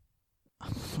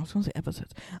was going to say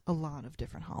episodes. A lot of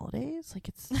different holidays. Like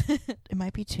it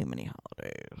might be too many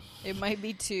holidays. It might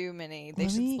be too many. They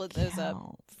Let should me split those up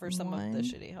count. for some of the 1,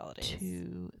 shitty holidays.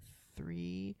 2,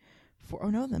 3, 4. Oh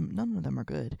no, none of them are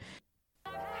good.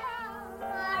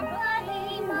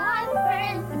 My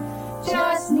friend,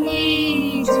 just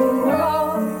need to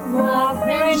know our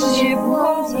friendship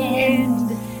won't end.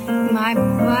 My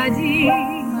buddy,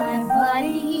 my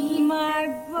buddy, my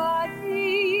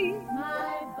buddy,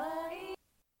 my buddy.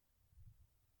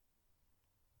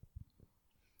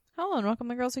 Hello and welcome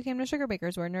to Girls Who Came to Sugar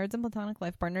Bakers, where nerds and platonic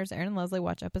life partners Erin and Leslie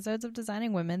watch episodes of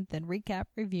Designing Women, then recap,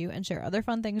 review, and share other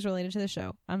fun things related to the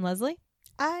show. I'm Leslie.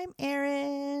 I'm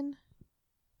Erin.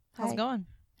 How's it going?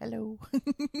 Hello.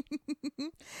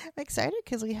 I'm excited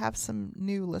because we have some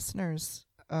new listeners.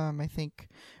 I think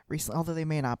recently, although they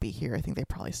may not be here, I think they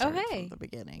probably started from the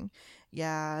beginning.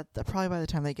 Yeah, probably by the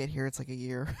time they get here, it's like a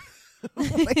year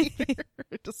later.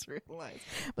 I just realized.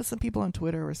 But some people on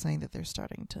Twitter were saying that they're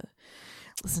starting to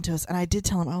listen to us, and I did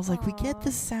tell them, I was like, we get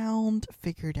the sound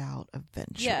figured out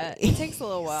eventually. Yeah, it takes a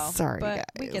little while. Sorry, but guys.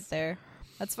 we get there.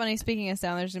 That's funny. Speaking of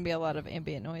sound, there's gonna be a lot of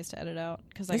ambient noise to edit out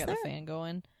because I got the fan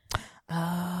going.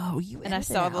 Oh, and I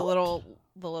saw the little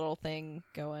thing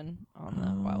going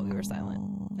on while we were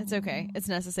silent. It's okay. It's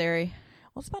necessary.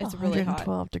 Well, it's about it's really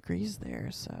 112 degrees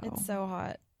there, so it's so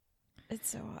hot.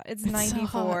 It's 94.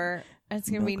 So hot. It's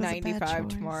gonna be 95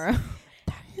 tomorrow.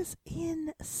 That is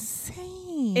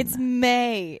insane. It's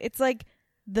May. It's like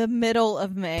the middle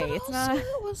of May. But it's also, not.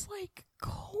 It was like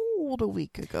cold a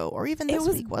week ago, or even this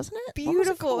week, wasn't it?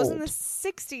 Beautiful. It was in the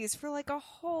 60s for like a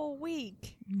whole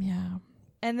week. Yeah.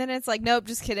 And then it's like, nope,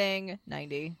 just kidding.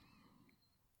 90.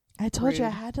 I told you I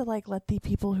had to like let the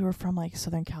people who are from like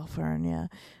Southern California,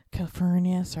 know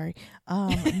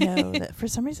that for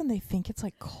some reason they think it's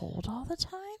like cold all the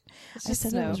time. It's I just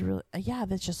said snow. it was really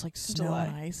that's just like snow July.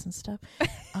 and ice and stuff.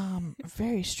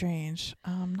 Very strange.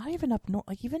 Not even up north,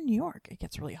 like even New York, it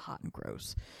gets really hot and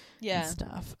gross. Yeah, and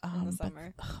stuff. in the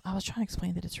summer. I was trying to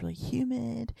explain that it's really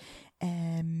humid,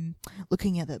 and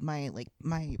looking at that, my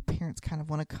parents kind of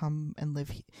want to come and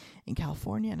live in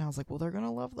California, and I was like, well, they're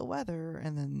gonna love the weather,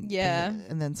 and then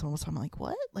and then someone was talking like,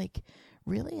 what, like,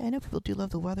 really? I know people do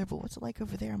love the weather, but what's it like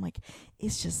over there? I'm like,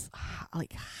 it's just hot.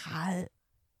 like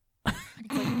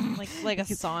a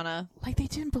sauna. Like, they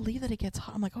didn't believe that it gets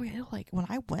hot. I'm like, oh yeah, like when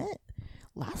I went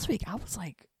last week, I was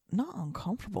like not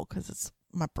uncomfortable because it's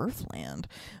my birth land,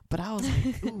 but I was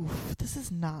like, oof, this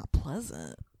is not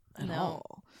pleasant at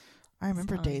all. I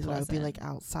remember days when I would be like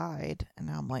outside, and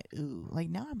now I'm like, ooh, like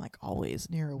now I'm like always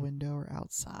near a window or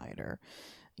outside, or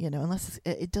unless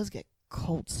it does get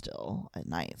cold still at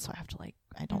night, so I have to like,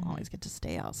 I don't always get to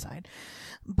stay outside,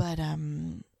 but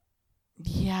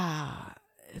yeah,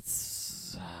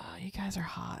 it's you guys are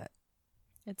hot.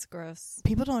 It's gross.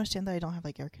 People don't understand that I don't have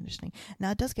like air conditioning. Now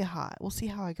it does get hot. We'll see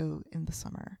how I go in the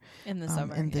summer.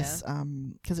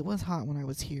 Because it was hot when I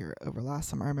was here over last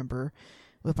summer. I remember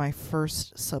with my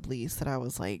first sublease that I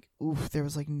was like, oof, there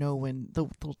was like no wind. The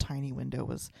little tiny window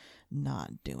was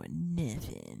not doing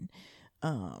nothing.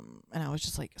 And I was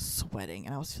just like sweating,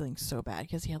 and I was feeling so bad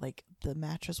because he had like the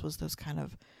mattress was those kind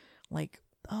of like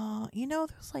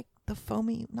there's like the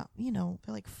foamy, they're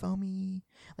like foamy,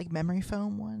 like memory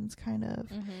foam ones kind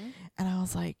of. And I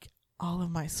was like, all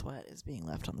of my sweat is being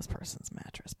left on this person's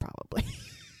mattress, probably.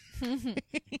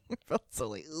 It felt so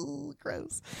like, ooh,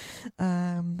 gross.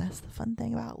 That's the fun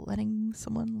thing about letting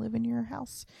someone live in your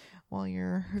house while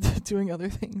you're doing other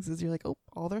things, is you're like, oh,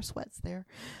 all their sweat's there.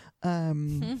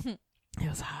 It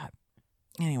was hot.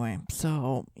 Anyway,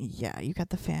 so yeah, you got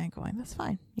the fan going. That's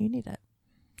fine. You need it.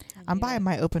 I'm by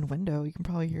my open window. You can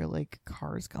probably hear like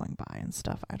cars going by and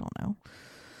stuff. I don't know.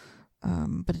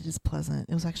 But it is pleasant.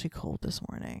 It was actually cold this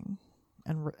morning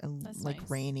and like nice.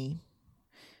 Rainy.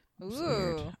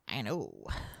 Ooh. I know.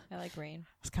 I like rain. I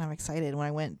was kind of excited when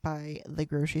I went by the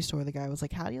grocery store. The guy was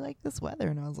like, how do you like this weather?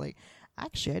 And I was like,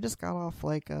 actually, I just got off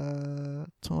like a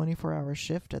 24-hour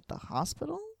shift at the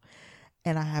hospital,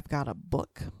 and I have got a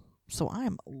book. So I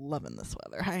am loving this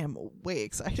weather. I am way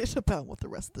excited about what the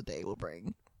rest of the day will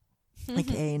bring. Like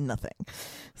nothing.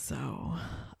 So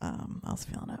I was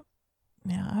feeling it.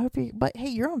 Yeah, I hope you. But hey,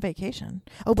 you're on vacation.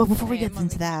 Oh, but before we get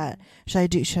into that, should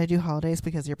I do holidays,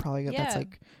 because you're probably that's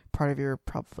like part of your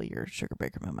sugar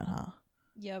baker moment, huh?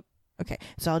 Yep. Okay,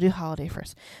 so I'll do holiday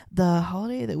first. The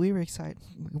holiday that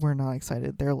we're not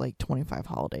excited. There are like 25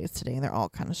 holidays today, and they're all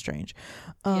kind of strange.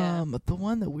 But the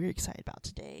one that we're excited about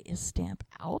today is Stamp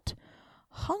Out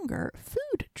Hunger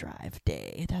Food Drive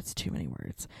Day. That's too many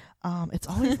words. It's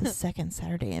always the second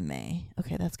Saturday in May.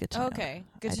 Okay, that's good to know. Okay,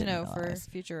 good to know for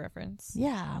future reference.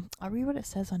 Yeah, I'll read what it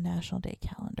says on National Day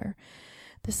calendar.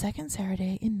 The second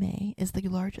Saturday in May is the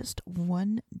largest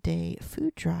one-day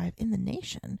food drive in the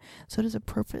nation, so it is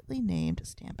appropriately named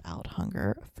Stamp Out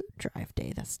Hunger Food Drive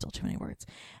Day. That's still too many words.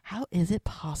 How is it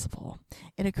possible?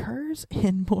 It occurs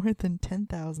in more than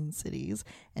 10,000 cities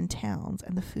and towns,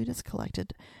 and the food is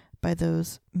collected by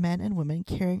those men and women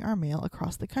carrying our mail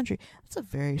across the country. That's a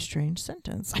very strange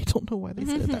sentence. I don't know why they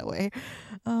said it that way.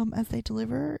 As they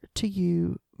deliver to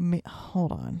you...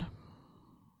 hold on.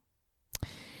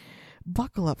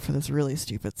 Buckle up for this really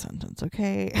stupid sentence,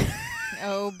 okay?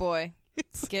 Oh, boy.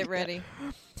 Get ready.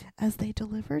 As they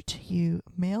deliver to you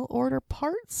mail order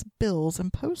parts, bills,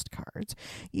 and postcards,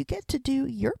 you get to do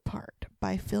your part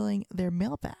by filling their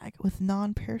mailbag with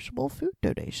non-perishable food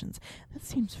donations. That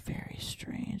seems very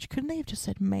strange. Couldn't they have just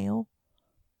said mail?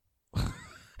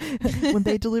 When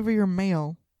they deliver your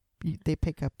mail, they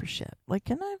pick up your shit. Like,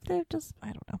 they're just, I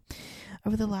don't know.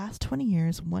 Over the last 20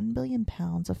 years, 1 billion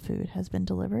pounds of food has been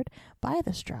delivered by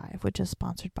this drive, which is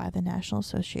sponsored by the National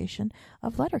Association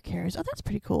of Letter Carriers. Oh, that's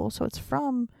pretty cool. So it's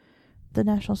from the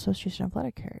National Association of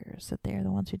Letter Carriers that they are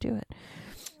the ones who do it.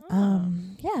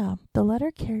 Yeah, the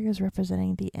letter carriers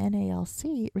representing the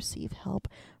NALC receive help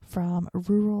from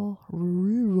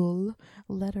rural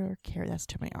letter carriers. That's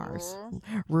too many R's.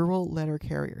 Rural letter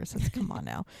carriers. Come on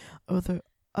now.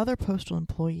 Other postal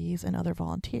employees and other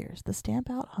volunteers. The Stamp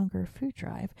Out Hunger Food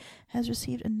Drive has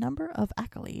received a number of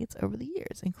accolades over the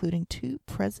years, including 2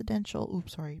 presidential...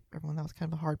 Oops, sorry, everyone, that was kind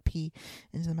of a hard P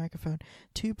into the microphone.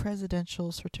 2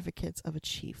 presidential certificates of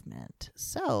achievement.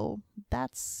 So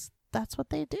that's what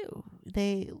they do.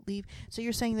 They leave... So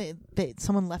you're saying that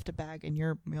someone left a bag in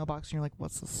your mailbox and you're like,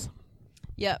 what's this?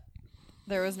 Yep.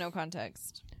 There was no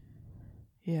context.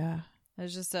 Yeah. It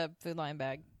was just a Food Lion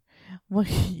bag. Well,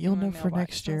 you'll know for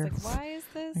next year. I was like, why is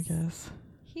this I guess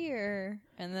here?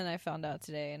 And then I found out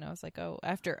today, and I was like, oh,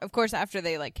 after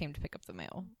they like came to pick up the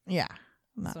mail. Yeah,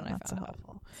 that's when I found out.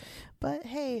 Helpful. But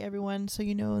hey, everyone! So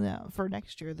you know that for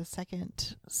next year, the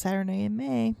second Saturday in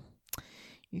May,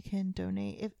 you can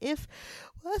donate. If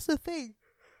well, that's the thing.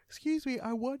 Excuse me.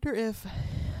 I wonder if.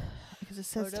 Because it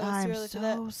says I'm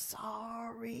so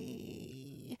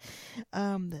sorry.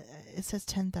 It says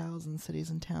 10,000 cities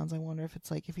and towns. I wonder if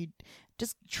it's like if you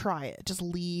just try it, just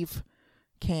leave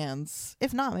cans.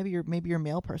 If not, maybe your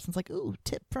mail person's like, ooh,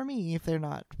 tip for me if they're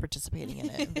not participating in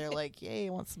it. And they're like, yay, I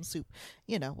want some soup.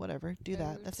 You know, whatever. Do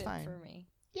that. That's fine. For me.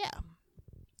 Yeah.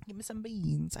 Give me some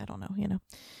beans. I don't know. You know.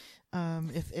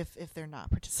 If they're not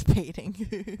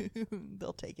participating,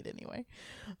 they'll take it anyway.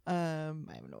 I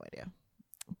have no idea.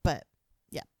 But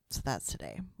yeah, so that's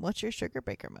today. What's your sugar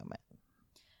baker moment?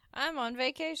 I'm on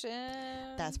vacation.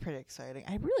 That's pretty exciting.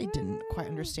 I really didn't quite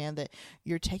understand that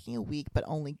you're taking a week but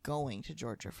only going to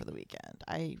Georgia for the weekend.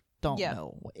 I don't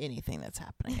know anything that's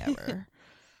happening ever.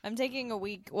 I'm taking a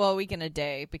week and a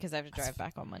day because I have to drive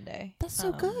back on Monday. That's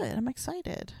so good. I'm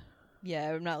excited.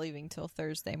 Yeah, I'm not leaving till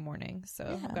Thursday morning,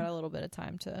 so I've got a little bit of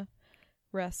time to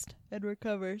rest and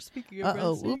recover. Speaking of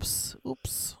resting.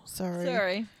 Oops.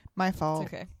 Sorry. My fault.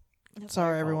 It's okay.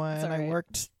 Sorry, everyone. I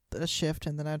worked a shift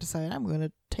and then I decided I'm going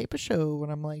to tape a show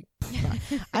and I'm like,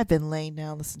 I've been laying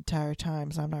down this entire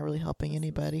time, so I'm not really helping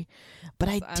anybody. But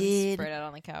I'm spread out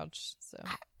on the couch. So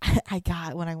I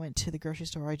got, when I went to the grocery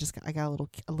store, I got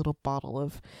a little bottle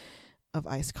of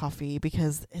iced coffee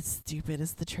because it's stupid.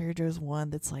 It's the Trader Joe's one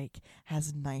that's like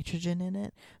has nitrogen in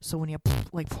it. So when you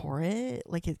like pour it,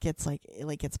 like it gets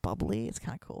gets bubbly. It's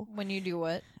kind of cool. When you do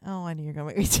what? Oh, I knew you're gonna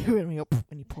make me do it. When you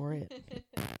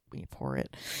pour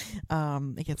it,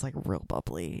 it gets like real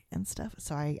bubbly and stuff.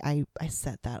 So I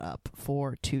set that up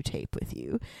to tape with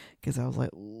you because I was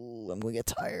like, ooh, I'm gonna get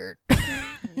tired.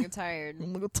 I'm tired.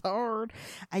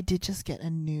 I did just get a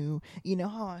new. You know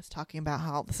how I was talking about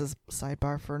how this is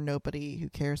sidebar for nobody who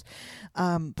cares,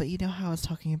 but you know how I was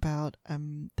talking about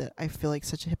that I feel like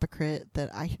such a hypocrite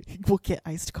that I will get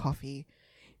iced coffee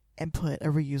and put a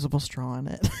reusable straw in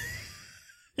it.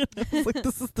 I was like,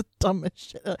 this is the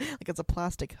dumbest shit. Like it's a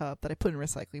plastic cup that I put in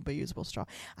recycling but usable straw.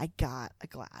 I got a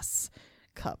glass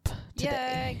cup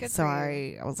today. Yay, good so for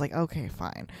you. I was like, okay,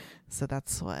 fine. So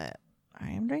that's what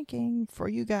I am drinking for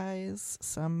you guys.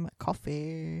 Some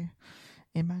coffee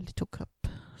in my little cup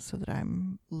so that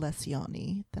I'm less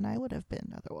yawny than I would have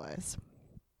been otherwise.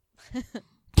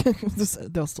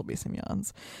 There'll still be some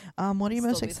yawns. What are you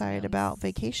most excited about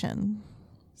vacation?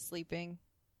 Sleeping.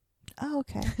 Oh,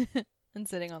 okay. And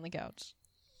sitting on the couch.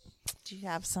 Do you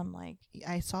have some, like,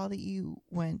 I saw that you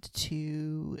went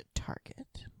to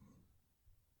Target.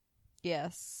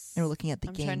 Yes. And we're looking at the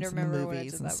games and the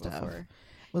movies and stuff.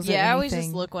 I always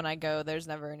just look when I go. There's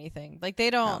never anything. Like, they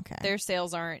don't, their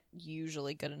sales aren't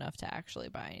usually good enough to actually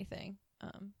buy anything.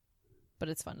 But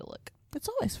it's fun to look. It's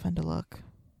always fun to look.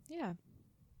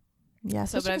 Yeah.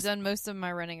 So, but I've done most of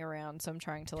my running around, so I'm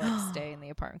trying to like stay in the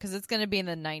apartment because it's going to be in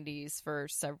the 90s for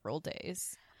several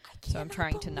days. So I'm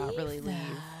trying to not really leave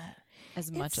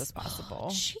as much as possible.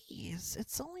 Jeez,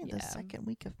 it's only the second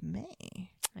week of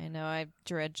May. I know. I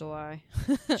dread July.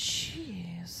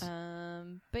 Jeez.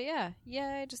 But yeah,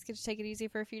 I just get to take it easy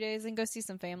for a few days and go see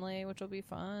some family, which will be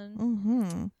fun.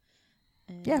 Mm-hmm.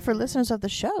 Yeah, for listeners of the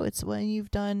show, it's when you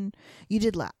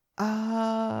did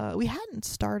we hadn't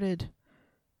started.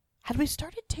 Had we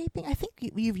started taping? I think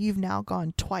you've now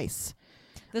gone twice.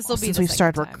 This will be the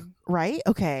second time. Right?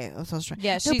 Okay. So I was trying.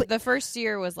 Yeah, the first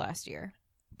year was last year.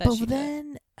 But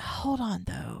then, hold on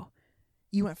though.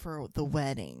 You went for the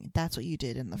wedding. That's what you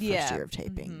did in the first year of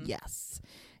taping. Mm-hmm. Yes.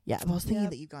 Yeah, I was thinking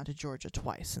that you've gone to Georgia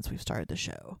twice since we've started the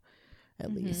show.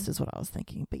 At least is what I was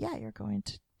thinking. But yeah, you're going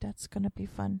to. That's going to be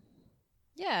fun.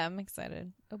 Yeah, I'm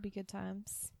excited. It'll be good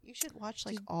times. You should watch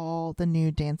like all the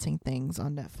new dancing things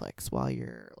on Netflix while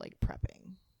you're like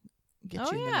prepping.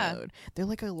 Get you in the mode. They're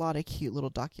like a lot of cute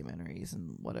little documentaries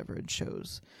and whatever and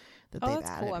shows that they've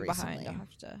added recently. Cool. I'm behind. I'll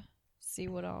have to see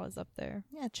what all is up there.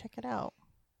 Yeah, check it out.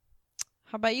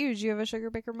 How about you? Did you have a sugar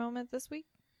baker moment this week?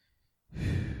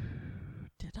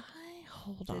 Did I?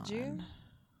 Hold on. Did you?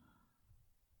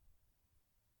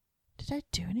 Did I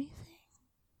do anything?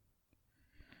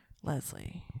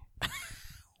 Leslie,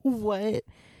 what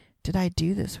did I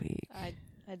do this week? I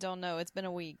don't know. It's been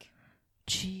a week.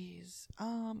 Jeez.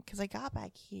 Because I got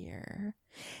back here.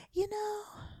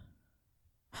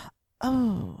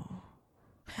 Oh.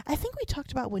 I think we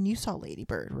talked about when you saw Lady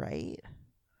Bird, right?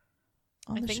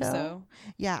 I think so.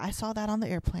 Yeah, I saw that on the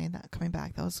airplane coming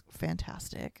back. That was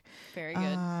fantastic. Very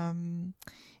good. And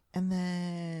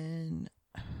then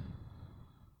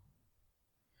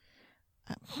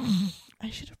I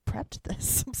should have prepped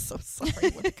this. I'm so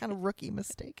sorry. What kind of rookie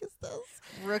mistake is this?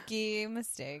 Rookie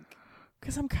mistake.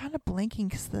 Because I'm kind of blanking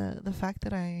because the fact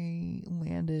that I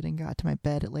landed and got to my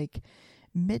bed at like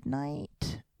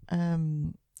midnight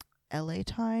LA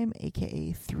time,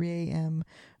 aka 3 a.m.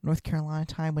 North Carolina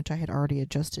time, which I had already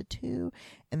adjusted to,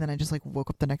 and then I just like woke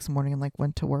up the next morning and like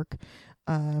went to work.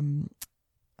 I've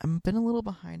been a little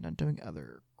behind on doing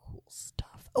other cool stuff.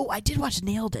 Oh, I did watch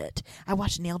Nailed It. I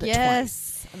watched Nailed It twice.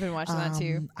 Yes, I've been watching that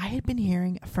too. I had been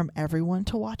hearing from everyone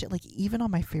to watch it, like even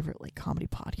on my favorite like comedy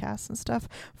podcasts and stuff,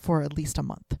 for at least a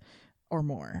month or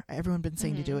more. Everyone been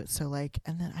saying to do it. So like,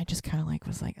 and then I just kind of like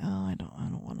was like, oh, I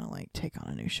don't want to like take on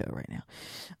a new show right now.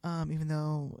 Even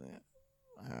though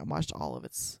I watched all of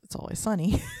It's Always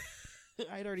Sunny.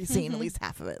 I'd already seen at least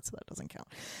half of it, so that doesn't count.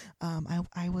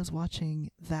 I was watching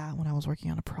that when I was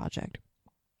working on a project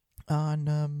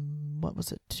on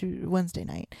Wednesday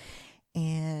night,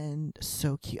 and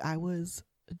so cute. I was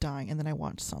dying, and then I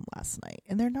watched some last night,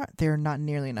 and they're not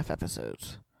nearly enough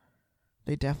episodes.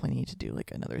 They definitely need to do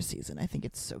like another season. I think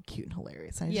it's so cute and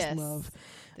hilarious. I just love.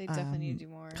 They definitely need to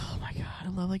do more. Oh my god, I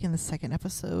love like in the second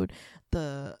episode,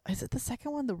 is it the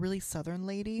second one, the really southern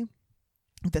lady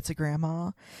that's a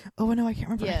grandma? Oh no, I can't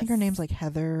remember. I think her name's like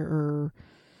Heather or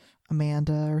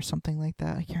Amanda or something like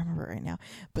that. I can't remember right now.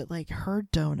 But like her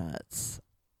donuts,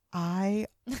 I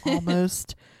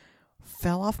almost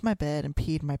fell off my bed and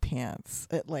peed my pants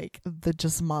at like the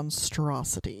just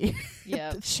monstrosity.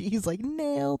 Yeah. She's like,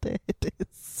 nailed it.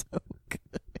 It's so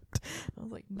good. I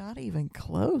was like, not even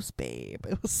close, babe.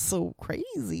 It was so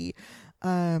crazy.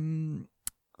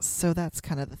 So that's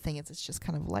kind of the thing. It's just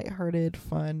kind of lighthearted,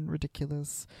 fun,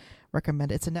 ridiculous.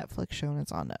 Recommend it. It's a Netflix show and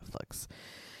it's on Netflix.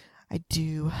 I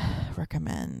do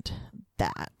recommend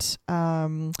that.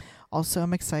 Also,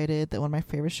 I'm excited that one of my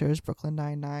favorite shows, Brooklyn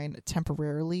Nine-Nine,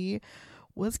 temporarily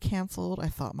was canceled. I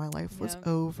thought my life was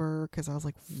over because I was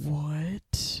like,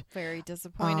 what? Very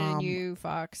disappointed in you,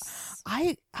 Fox.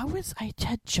 I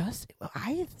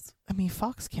mean,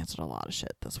 Fox canceled a lot of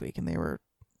shit this week and they were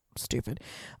stupid.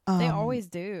 They always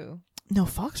do. No,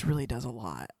 Fox really does a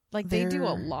lot. Like they do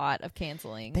a lot of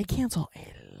canceling. They cancel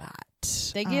a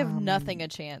lot. They give nothing a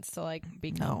chance to like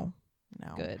become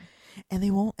good. And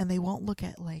they won't look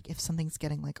at like if something's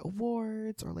getting like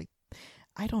awards or like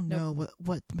I don't know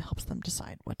what helps them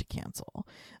decide what to cancel.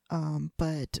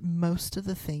 But most of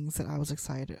the things that I was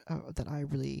excited that I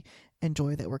really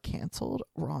enjoy that were canceled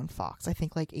were on Fox. I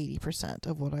think like 80%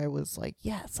 of what I was like,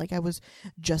 yes, like I was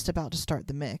just about to start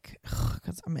the Mick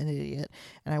because I'm an idiot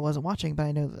and I wasn't watching, but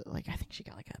I know that like I think she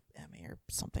got like an Emmy or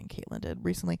something Caitlin did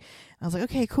recently. And I was like,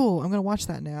 okay, cool, I'm gonna watch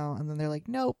that now. And then they're like,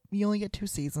 nope, you only get 2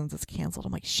 seasons, it's canceled.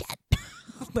 I'm like, shit.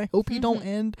 I hope you don't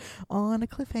end on a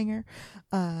cliffhanger.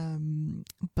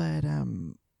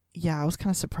 Yeah, I was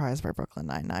kind of surprised by Brooklyn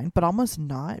Nine-Nine, but almost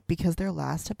not, because their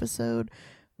last episode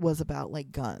was about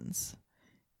like guns.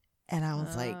 And I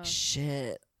was like,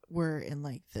 shit, we're in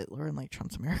like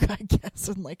Trump's America, I guess,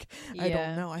 and like I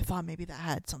don't know. I thought maybe that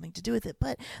had something to do with it,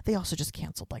 but they also just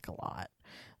canceled like a lot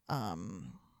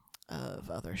of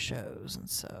other shows,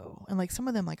 and like some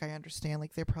of them, like I understand,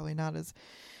 like they're probably not as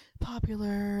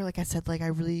popular. Like I said, like I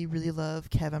really, really love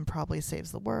Kevin Probably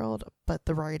Saves the World, but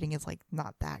the writing is like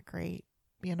not that great,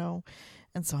 you know.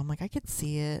 And so I'm like, I could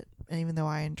see it, and even though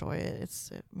I enjoy it,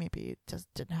 maybe it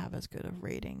just didn't have as good of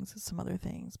ratings as some other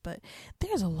things. But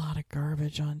there's a lot of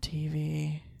garbage on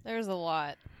TV. There's a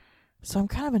lot. So I'm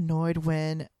kind of annoyed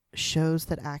when shows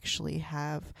that actually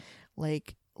have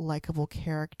like likable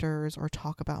characters or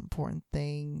talk about important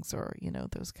things, or you know,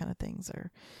 those kind of things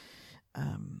are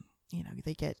you know,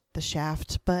 they get the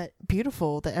shaft. But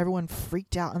beautiful that everyone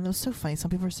freaked out, and it was so funny.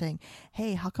 Some people were saying,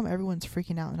 hey, how come everyone's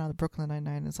freaking out now that Brooklyn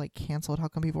Nine-Nine is like canceled? How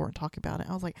come people weren't talking about it?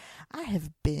 I was like, I have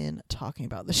been talking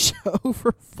about the show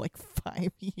for like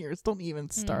 5 years. Don't even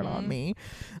start on me.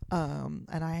 And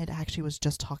I had actually was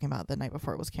just talking about it the night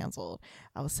before it was canceled.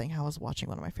 I was saying how I was watching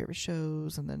one of my favorite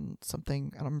shows, and then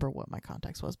something, I don't remember what my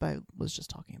context was, but I was just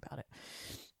talking about it.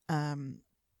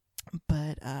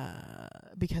 But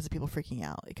because of people freaking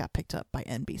out, it got picked up by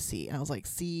NBC, and I was like,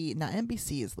 see, now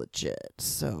NBC is legit,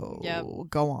 so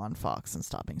go on, Fox, and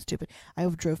stop being stupid. I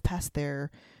drove past their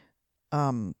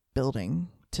building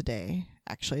today.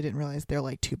 Actually, I didn't realize they're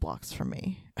like 2 blocks from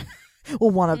me. Well,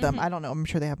 one of them, I don't know, I'm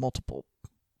sure they have multiple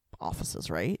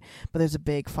offices, right? But there's a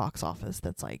big Fox office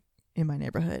that's like in my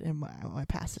neighborhood, and when I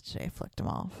passed it today, I flicked them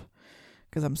off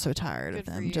because I'm so tired of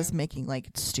them just making like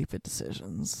stupid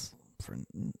decisions for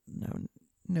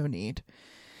no need.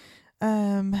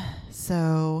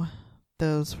 So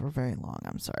those were very long,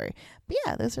 I'm sorry, but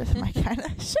yeah, those are my kind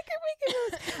of sugar.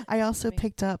 I also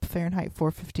picked up Fahrenheit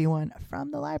 451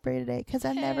 from the library today because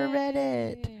I never read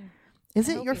it. Is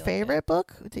it your favorite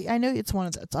book? I know it's one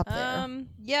that's up there.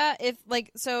 Yeah, if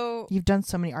like, so you've done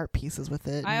so many art pieces with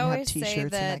it. I and always you have say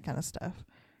t-shirts and that kind of stuff.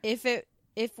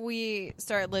 If we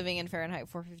start living in Fahrenheit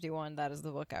 451, that is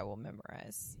the book I will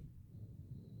memorize.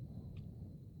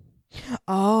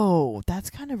 Oh, that's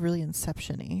kind of really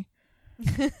Inception-y.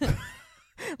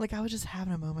 Like I was just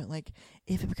having a moment, like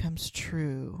if it becomes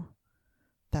true,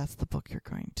 that's the book you're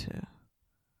going to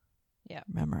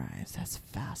memorize. That's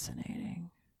fascinating.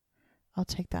 I'll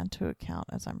take that into account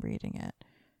as I'm reading it.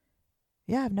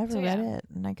 Yeah, I've never read it,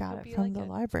 and I got it from the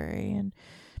library, and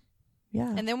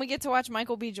and then we get to watch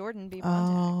Michael B. Jordan be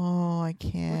Montag. Oh, I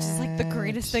can't. Which is like the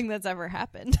greatest thing that's ever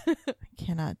happened. I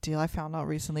cannot deal. I found out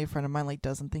recently a friend of mine like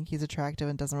doesn't think he's attractive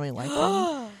and doesn't really like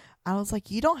him. I was like,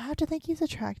 you don't have to think he's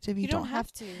attractive. You don't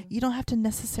have to. You don't have to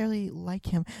necessarily like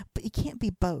him, but you can't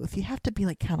be both. You have to be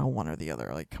like kind of one or the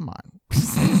other. Like, come on.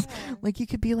 Like you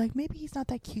could be like, maybe he's not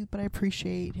that cute, but I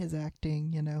appreciate his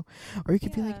acting, you know. Or you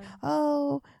could be like,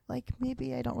 oh, like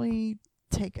maybe I don't really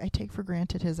take for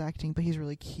granted his acting, but he's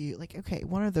really cute. Like, okay,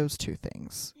 one of those two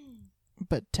things.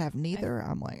 But to have neither,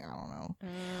 I'm like, I don't know.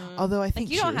 Although I think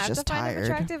like, you don't have just to find tired. him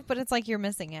attractive, but it's like you're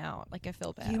missing out. Like I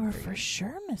feel bad. You are for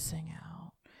sure missing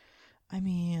out. I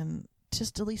mean,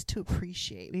 just at least to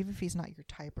appreciate, even if he's not your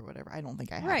type or whatever. I don't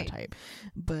think I have a type,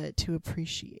 but to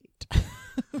appreciate.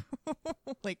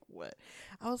 Like what?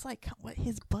 I was like, what,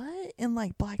 his butt in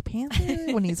like Black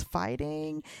Panther when he's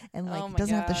fighting and like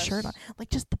doesn't have the shirt on, like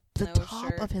just the top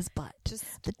shirt. Of his butt. Just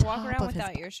the walk top around of without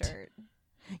his your butt. shirt.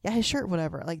 Yeah, his shirt,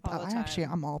 whatever. Like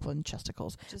I'm all up on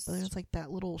chesticles, just, but there's like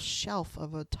that little shelf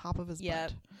of a top of his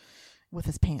butt with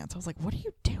his pants. I was like, what are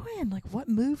you doing? Like, what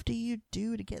move do you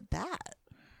do to get that?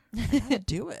 I gotta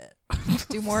do it.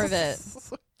 Do more of it.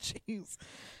 Jeez.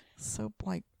 So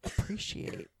like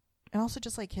appreciate. And also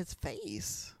just like his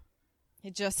face.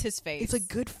 Just his face. It's a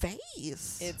good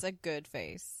face. It's a good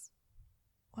face.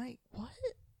 Like, what?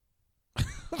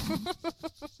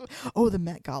 Oh, the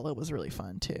Met Gala was really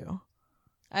fun too.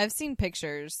 I've seen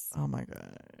pictures. Oh my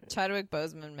god. Chadwick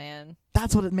Boseman, man.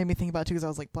 That's what it made me think about too, because I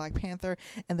was like Black Panther,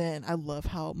 and then I love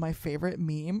how my favorite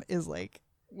meme is like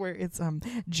where it's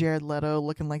Jared Leto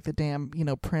looking like the damn, you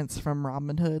know, Prince from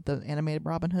Robin Hood, the animated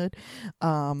Robin Hood.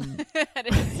 I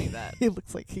didn't see that. He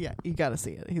looks like, yeah, you gotta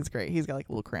see it. He's great. He's got like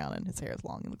a little crown and his hair is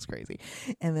long. It looks crazy.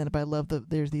 And then, but I love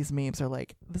there's these memes are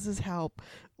like, this is how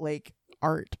like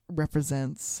art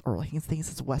represents, or like he thinks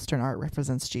it's Western art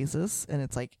represents Jesus, and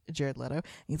it's like Jared Leto.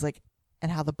 He's like,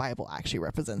 and how the Bible actually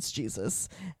represents Jesus,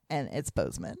 and it's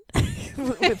Boseman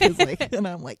with his like, and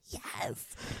I'm like, yes,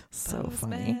 so Boseman.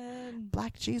 Funny,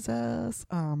 Black Jesus.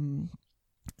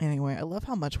 Anyway, I love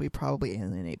how much we probably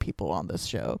alienate people on this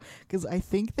show, because I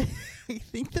think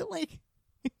that like,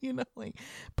 you know, like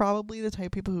probably the type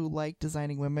of people who like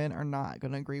designing women are not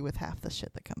going to agree with half the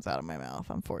shit that comes out of my mouth,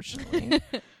 unfortunately.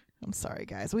 I'm sorry,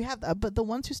 guys. We have, but the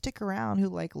ones who stick around, who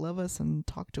like love us and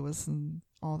talk to us and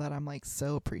all that, I'm like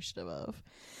so appreciative of.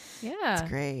 Yeah, it's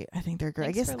great. I think they're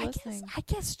great. Thanks I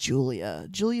guess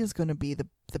Julia's going to be the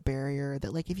barrier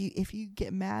that, like, if you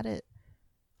get mad at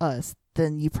us,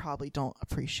 then you probably don't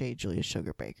appreciate Julia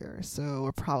Sugarbaker. So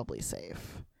we're probably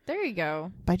safe. There you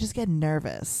go. But I just get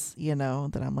nervous,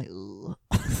 that I'm like,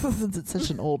 since it's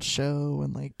such an old show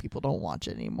and like people don't watch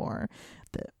it anymore,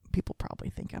 that people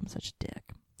probably think I'm such a dick.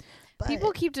 But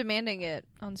people keep demanding it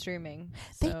on streaming.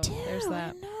 They so do. There's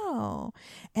that. I know.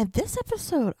 And this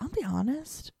episode, I'll be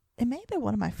honest, it may be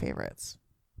one of my favorites.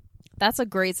 That's a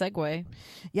great segue.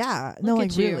 Yeah. Look no, at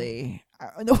like you. really.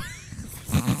 No.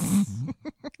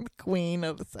 Queen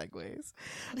of the segues.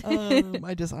 I'm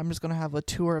just gonna have a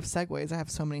tour of segues. I have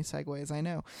so many segues. I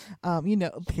know.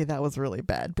 Okay, that was really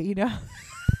bad. But in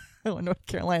North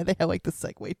Carolina, they have like the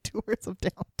Segway tours of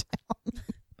downtown.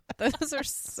 Those are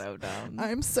so dumb.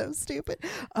 I'm so stupid.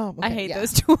 Okay, I hate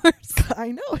those tours.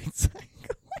 I know, exactly.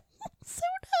 So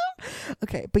dumb.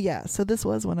 Okay, but yeah, so this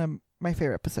was one of my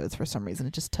favorite episodes for some reason.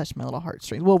 It just touched my little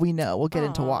heartstrings. Well, we'll get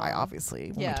into why,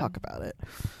 obviously, when we talk about it.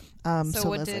 So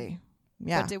what Leslie,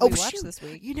 what did we watch this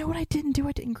week? You know what I didn't do?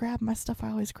 I didn't grab my stuff I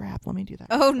always grab. Let me do that.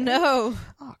 Oh, no.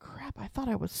 Oh, crap. I thought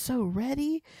I was so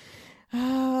ready.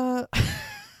 Talks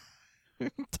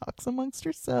amongst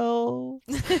yourselves.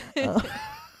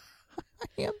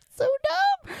 I am so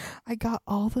dumb. I got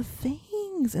all the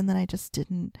things, and then I just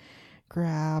didn't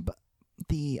grab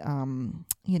the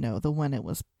the when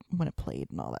it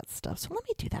played and all that stuff. So let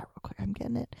me do that real quick. I'm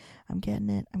getting it.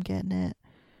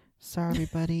 Sorry,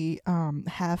 everybody.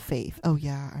 Have Faith. Oh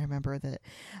yeah, I remember that.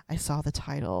 I saw the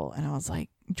title and I was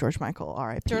like, George Michael,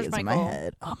 R.I.P. is in my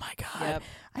head. Oh my god, yep.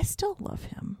 I still love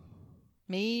him.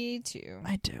 Me too.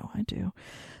 I do.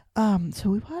 So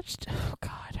we watched. Oh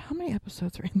God, how many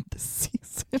episodes are in this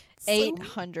season?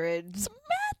 800. It's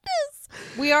madness.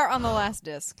 We are on the last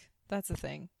disc. That's the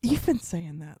thing. You've been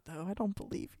saying that though. I don't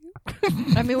believe you.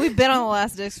 I mean, we've been on the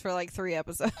last disc for like 3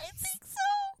 episodes. I think so.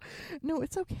 No,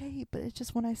 it's okay. But it's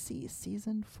just when I see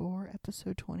season 4,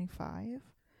 episode 25,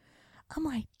 I'm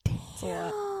like,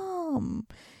 damn.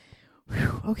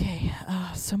 Whew, okay.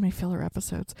 So many filler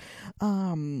episodes.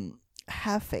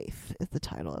 Have Faith is the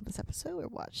title of this episode. We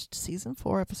watched season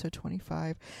 4, episode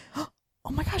 25. Oh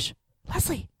my gosh,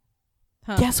 Leslie.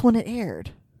 Huh. Guess when it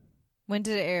aired? When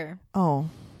did it air? Oh,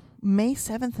 May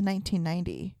 7th,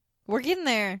 1990. We're getting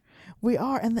there. We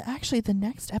are. And actually, the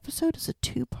next episode is a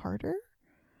 2-parter.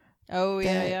 Oh,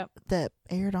 yeah. That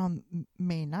aired on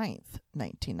May 9th,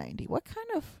 1990. What kind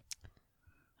of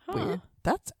weird?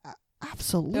 That's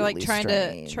absolutely They're like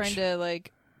strange. trying to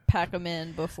like pack them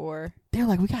in before. They're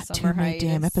like, we got summer too many hiatus.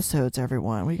 damn episodes,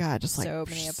 everyone. We got to just like so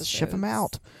many episodes. ship them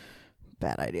out.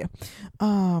 Bad idea.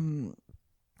 I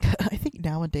think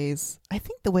nowadays,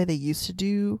 the way they used to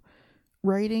do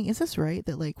writing, is this right?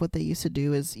 That like what they used to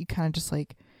do is you kind of just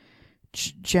like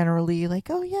generally like,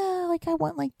 oh yeah, like I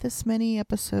want like this many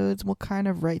episodes. We'll kind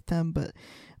of write them, but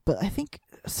I think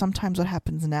sometimes what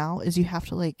happens now is you have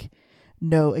to like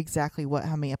know exactly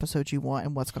how many episodes you want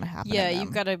and what's going to happen. Yeah,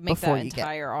 you've got to make that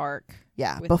entire arc.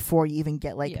 Yeah, before you even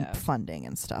get like funding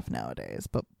and stuff nowadays.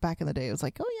 But back in the day, it was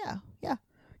like, oh yeah,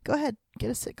 go ahead, get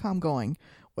a sitcom going.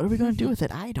 What are we going to do with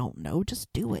it? I don't know.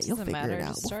 Just do it. You'll figure it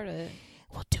out. Just start it.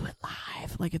 We'll do it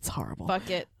live. Like, it's horrible. Fuck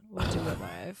it. We'll do it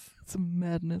live. It's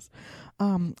madness.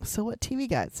 So what TV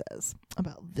Guide says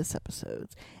about this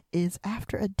episode is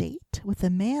after a date with a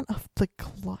man of the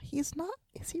cloth. Is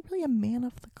he really a man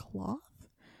of the cloth?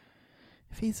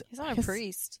 If he's not a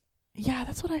priest. Yeah,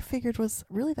 that's what I figured was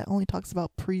really that only talks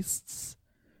about priests,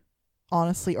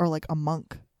 honestly, or like a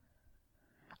monk.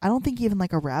 I don't think even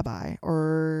like a rabbi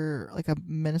or like a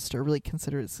minister really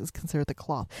is considered the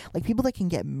cloth. Like people that can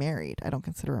get married, I don't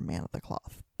consider a man of the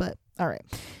cloth. But all right,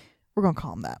 we're going to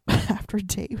call him that. After a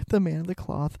date with the man of the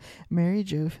cloth, Mary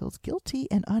Jo feels guilty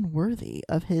and unworthy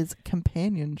of his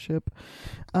companionship.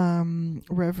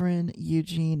 Reverend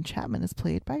Eugene Chapman is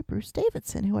played by Bruce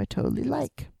Davidson, who I totally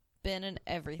like. Been in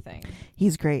everything.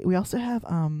 He's great. We also have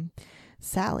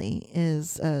Sally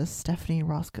is Stephanie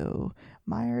Roscoe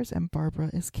Myers, and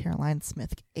Barbara is Caroline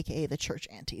Smith, aka the church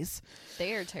aunties.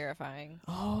 They are terrifying.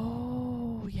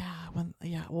 Oh yeah,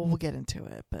 Well, we'll get into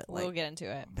it, but we'll get into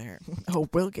it.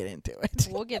 We'll get into it.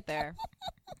 We'll get there.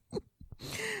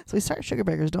 So we start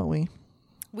Sugarbakers, don't we?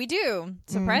 We do.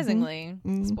 Surprisingly,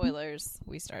 spoilers.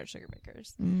 We start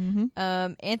Sugarbakers.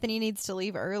 Anthony needs to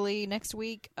leave early next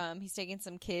week. He's taking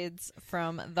some kids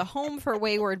from the Home for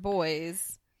Wayward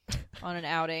Boys on an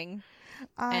outing.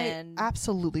 I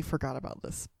absolutely forgot about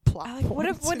this. plot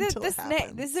points. What is this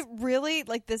name? Is it really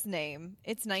like this name?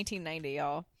 It's 1990,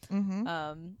 y'all.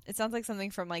 Mm-hmm. It sounds like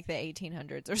something from like the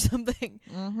 1800s or something.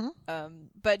 Mm-hmm.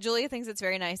 But Julia thinks it's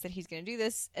very nice that he's going to do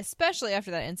this, especially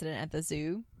after that incident at the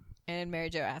zoo. And Mary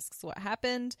Jo asks what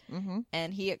happened,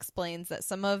 and he explains that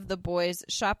some of the boys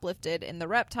shoplifted in the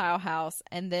reptile house,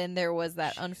 and then there was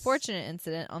that unfortunate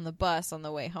incident on the bus on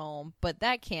the way home, but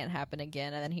that can't happen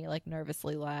again. And then he like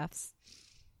nervously laughs.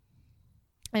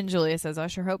 And Julia says, I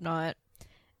sure hope not.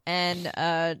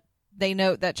 And they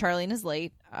note that Charlene is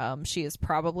late. She is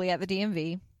probably at the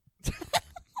DMV.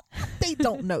 They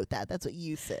don't note that. That's what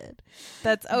you said.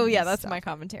 That's my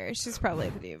commentary. She's probably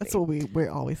at the DMV. That's what we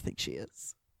always think she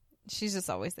is. She's just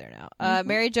always there now.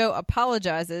 Mary Jo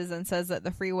apologizes and says that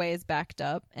the freeway is backed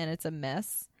up and it's a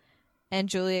mess. And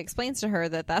Julia explains to her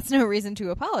that that's no reason to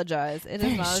apologize. It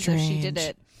is not as if she did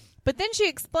it. But then she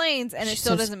explains, and it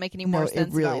still doesn't make any more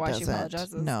sense about why she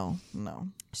apologizes. No.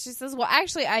 She says, well,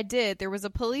 actually, I did. There was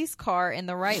a police car in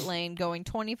the right lane going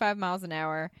 25 miles an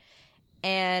hour,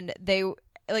 and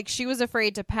she was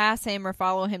afraid to pass him or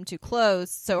follow him too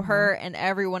close, so her and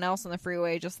everyone else on the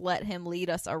freeway just let him lead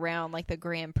us around like the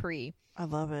Grand Prix. I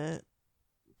love it.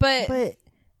 But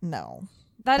no.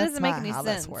 That doesn't make any sense.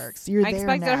 This works. I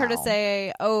expected her to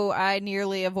say, oh, I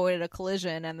nearly avoided a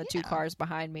collision and the two cars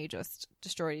behind me just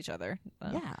destroyed each other.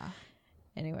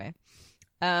 Anyway.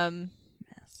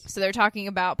 So they're talking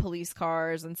about police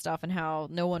cars and stuff and how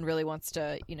no one really wants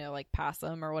to, pass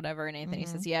them or whatever. And Anthony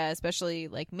says, yeah, especially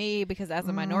like me, because as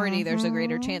a minority, there's a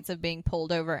greater chance of being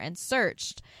pulled over and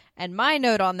searched. And my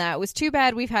note on that was, too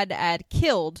bad we've had to add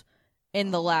killed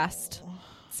in the last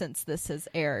since this has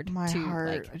aired. My to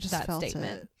heart, I just that felt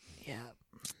statement. It.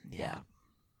 Yeah.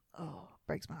 Oh,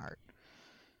 breaks my heart.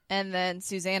 And then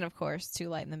Suzanne, of course, to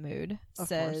lighten the mood,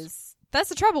 says, that's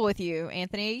the trouble with you,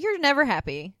 Anthony. You're never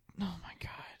happy. Oh my God.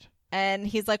 And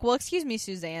he's like, well, excuse me,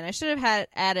 Suzanne. I should have had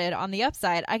added on the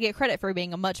upside, I get credit for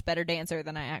being a much better dancer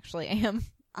than I actually am.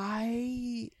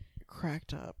 I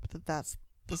cracked up that's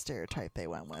the stereotype they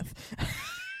went with.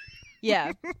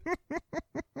 Yeah.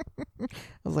 I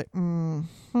was like,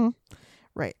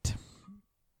 right.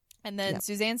 And then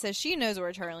Suzanne says she knows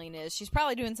where Charlene is. She's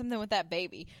probably doing something with that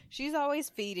baby. She's always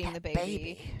feeding the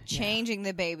baby, changing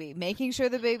the baby, making sure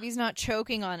the baby's not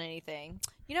choking on anything.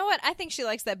 You know what? I think she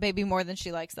likes that baby more than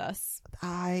she likes us.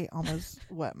 I almost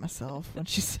wet myself when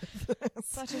she said this.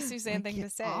 Such a Suzanne thing to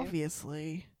say.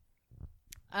 Obviously.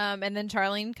 And then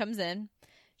Charlene comes in.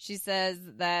 She says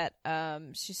that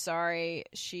she's sorry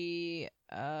she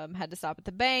had to stop at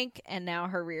the bank, and now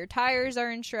her rear tires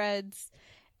are in shreds.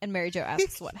 And Mary Jo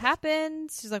asks what happened.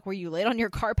 She's like, were you late on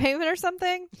your car payment or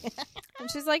something?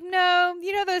 And she's like, no.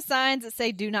 You know those signs that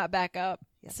say do not back up?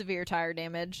 Yep. Severe tire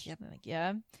damage? Yep. I'm like,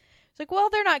 yeah. She's like,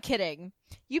 well, they're not kidding.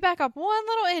 You back up one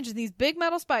little inch and these big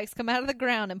metal spikes come out of the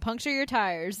ground and puncture your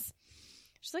tires.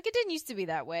 She's like, it didn't used to be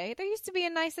that way. There used to be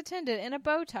a nice attendant in a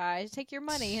bow tie to take your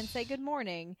money and say good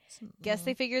morning. Guess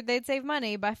they figured they'd save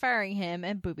money by firing him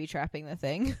and booby-trapping the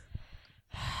thing.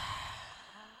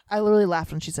 I literally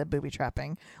laughed when she said booby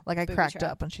trapping. Like I cracked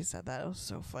trap. up when she said that. It was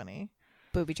so funny.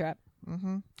 Booby trap.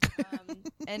 Mm-hmm.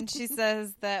 And she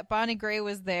says that Bonnie Gray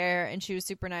was there and she was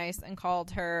super nice and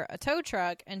called her a tow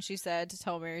truck. And she said to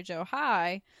tell Mary Jo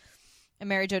hi. And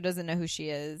Mary Jo doesn't know who she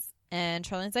is. And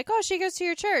Charlene's like, oh, she goes to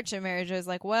your church. And Mary Jo's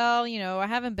like, well, I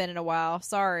haven't been in a while.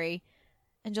 Sorry.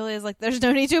 And Julia's like, there's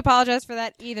no need to apologize for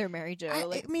that either, Mary Jo.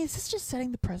 I mean, is this just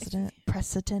setting the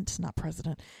precedent, not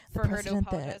president, for her to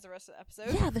apologize the rest of the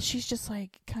episode? Yeah, that she's just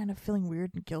like kind of feeling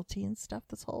weird and guilty and stuff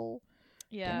this whole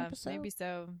episode? Maybe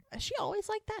so. Is she always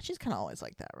like that? She's kind of always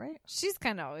like that, right? She's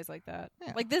kind of always like that.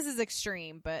 Yeah. Like, this is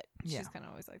extreme, but she's kind of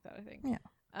always like that, I think.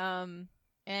 Yeah.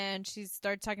 And she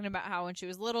started talking about how when she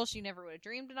was little, she never would have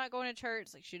dreamed of not going to church.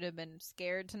 Like, she'd have been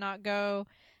scared to not go.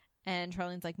 And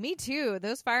Charlene's like, me too.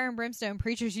 Those fire and brimstone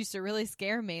preachers used to really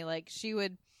scare me. Like, she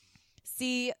would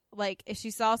see, like, if she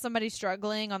saw somebody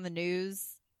struggling on the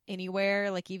news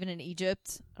anywhere, like even in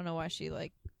Egypt, I don't know why she,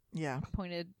 like,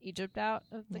 pointed Egypt out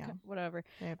of the whatever.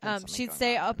 She'd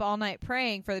stay up all night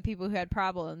praying for the people who had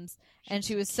problems. And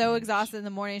she was so exhausted in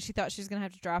the morning, she thought she was going to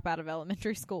have to drop out of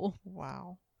elementary school.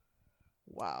 Wow.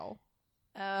 What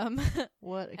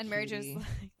a And Mary Jo's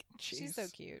like, she's so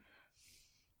cute.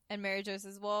 And Mary Jo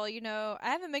says, well, I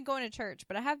haven't been going to church,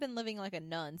 but I have been living like a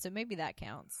nun, so maybe that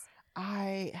counts.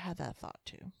 I had that thought,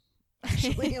 too.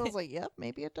 Actually, I was like, yep,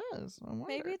 maybe it does.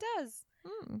 Maybe it does.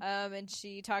 And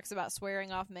she talks about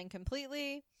swearing off men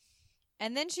completely.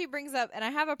 And then she brings up, and I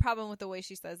have a problem with the way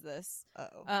she says this.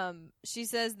 She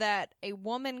says that a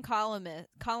woman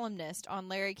columnist on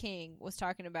Larry King was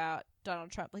talking about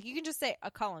Donald Trump. Like, you can just say a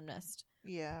columnist.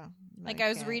 Yeah. Like I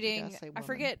was reading, I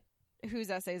forget whose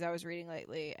essays I was reading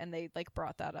lately, and they like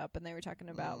brought that up, and they were talking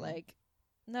about like,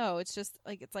 no, it's just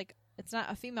like it's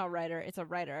not a female writer, it's a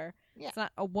writer. Yeah. It's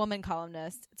not a woman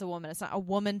columnist, it's a woman. It's not a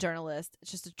woman journalist,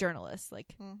 it's just a journalist.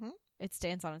 Like it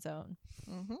stands on its own.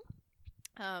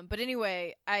 But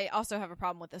anyway, I also have a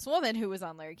problem with this woman who was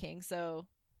on Larry King, so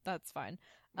that's fine.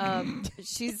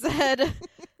 She said,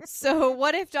 so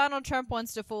what if Donald Trump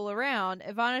wants to fool around?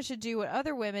 Ivana should do what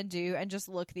other women do and just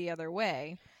look the other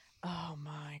way. Oh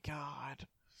my God.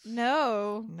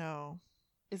 No.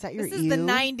 Is that your This is the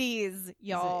 90s,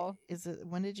 y'all. Is it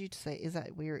when did you say, is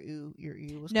that where your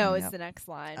ew was No, it's up? the next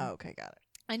line. Oh, okay, got it.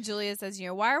 And Julia says,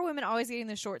 why are women always getting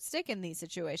the short stick in these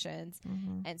situations?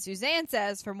 And Suzanne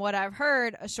says, from what I've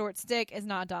heard, a short stick is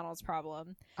not Donald's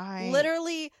problem.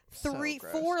 Literally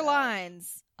 4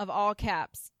 lines of all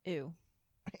caps. Ew.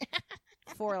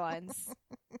 4 lines.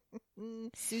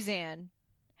 Suzanne,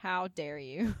 how dare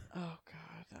you? Oh,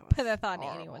 God. That was Put that thought in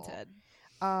anyone's head.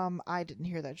 I didn't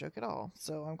hear that joke at all,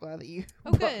 so I'm glad that you.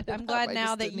 Oh, good. I'm glad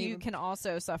now that you can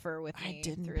also suffer with me. I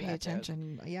didn't pay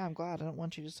attention. Joke. Yeah, I'm glad. I don't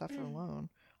want you to suffer alone.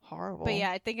 Horrible. But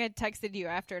yeah, I think I texted you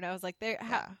after, and I was like, there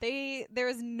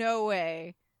is no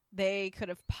way they could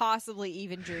have possibly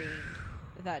even dreamed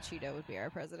that Cheeto would be our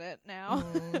president now.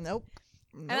 Nope.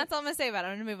 And that's all I'm gonna say about it.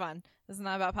 I'm gonna move on. This is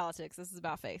not about politics. This is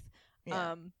about faith.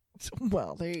 Yeah.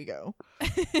 Well, there you go.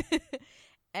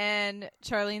 And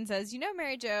Charlene says,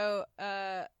 Mary Jo,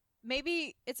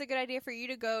 maybe it's a good idea for you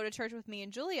to go to church with me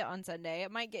and Julia on Sunday.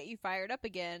 It might get you fired up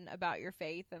again about your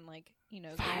faith and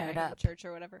fired up church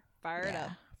or whatever. Fired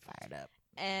up.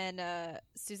 And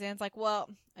Suzanne's like, well,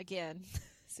 again,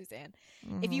 Suzanne,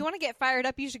 if you want to get fired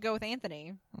up, you should go with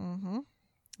Anthony.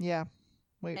 Yeah.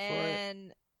 Wait for it.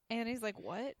 And Anthony's like,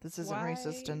 what? This isn't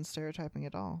racist and stereotyping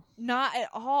at all. Not at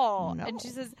all. No. And she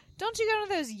says, don't you go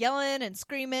to those yelling and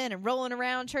screaming and rolling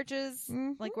around churches?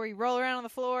 Like where you roll around on the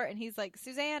floor? And he's like,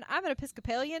 Suzanne, I'm an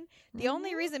Episcopalian. The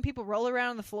only reason people roll around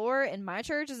on the floor in my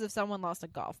church is if someone lost a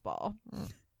golf ball.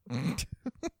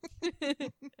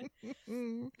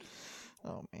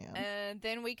 Oh, man. And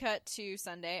then we cut to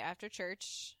Sunday after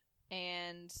church,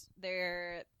 and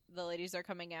the ladies are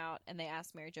coming out, and they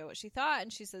ask Mary Jo what she thought,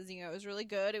 and she says, it was really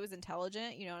good. It was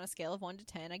intelligent. On a scale of 1 to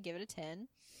 10, I give it a 10.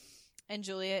 And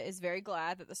Julia is very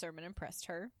glad that the sermon impressed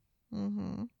her.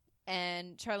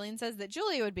 And Charlene says that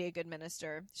Julia would be a good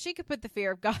minister. She could put the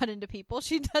fear of God into people.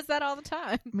 She does that all the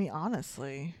time. I mean,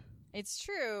 honestly. It's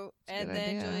true. And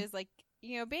then Julia's like,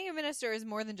 being a minister is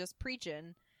more than just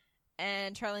preaching.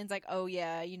 And Charlene's like, oh,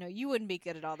 yeah, you wouldn't be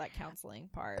good at all that counseling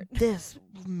part. This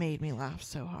made me laugh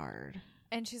so hard.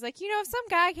 And she's like, if some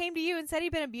guy came to you and said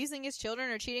he'd been abusing his children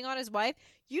or cheating on his wife,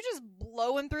 you just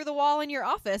blow him through the wall in your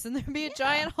office, and there'd be a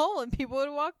giant hole, and people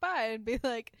would walk by and be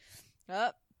like,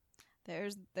 oh,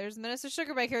 there's Minister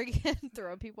Sugarbaker again,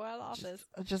 throwing people out of the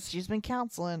office. She's been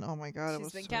counseling. Oh, my God.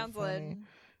 She's been counseling.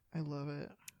 Funny. I love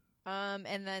it.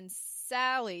 And then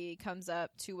Sally comes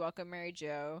up to welcome Mary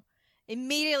Jo,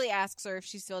 immediately asks her if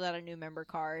she's filled out a new member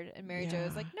card, and Mary Jo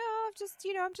is like, no,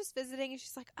 I'm just visiting. And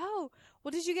she's like, oh,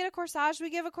 well, did you get a corsage? We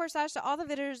give a corsage to all the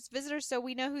visitors so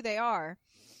we know who they are.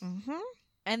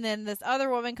 And then this other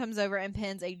woman comes over and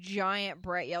pins a giant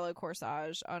bright yellow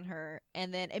corsage on her,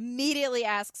 and then immediately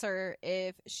asks her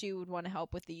if she would want to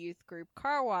help with the youth group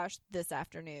car wash this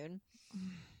afternoon.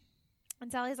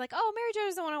 And Sally's like, oh, Mary Jo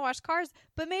doesn't want to wash cars,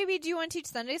 but maybe do you want to teach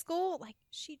Sunday school? Like,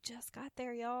 she just got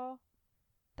there, y'all.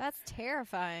 That's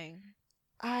terrifying.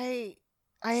 I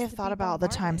have thought about the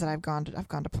times that I've gone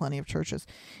to plenty of churches,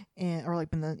 and or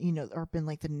been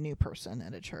the new person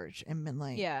at a church and been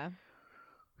like,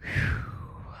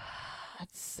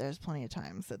 there's plenty of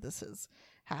times that this has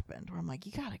happened where I'm like,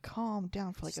 you gotta calm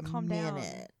down for a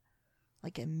minute,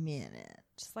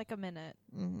 just like a minute.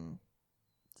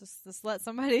 Just let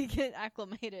somebody get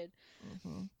acclimated.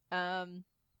 And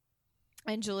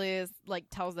Julia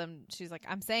tells them, she's like,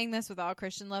 I'm saying this with all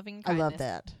Christian loving kindness. I love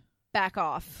that. Back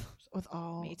off. With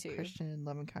all Me too. Christian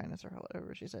loving kindness or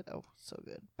whatever. She said, oh, so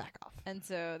good. Back off. And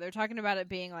so they're talking about it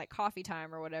being like coffee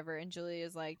time or whatever. And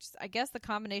Julia's like, I guess the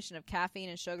combination of caffeine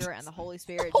and sugar and the Holy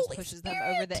Spirit just pushes them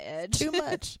over the edge. Too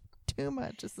much. Too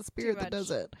much. It's the Spirit that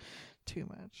does it. Too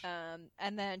much.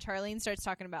 And then Charlene starts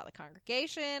talking about the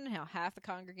congregation, how half the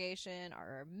congregation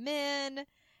are men.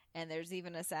 And there's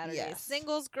even a Saturday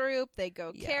singles group. They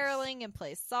go caroling and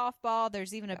play softball.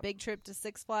 There's even a big trip to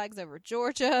Six Flags over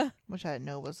Georgia, which I did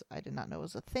not know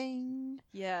was a thing.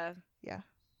 Yeah.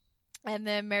 And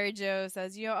then Mary Jo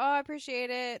says, I appreciate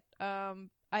it. And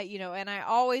I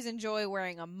always enjoy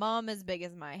wearing a mum as big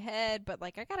as my head, but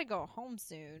I gotta go home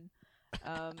soon.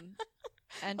 And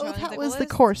that was the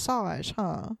corsage,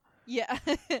 huh? Yeah.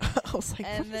 I was like,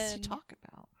 what is he talking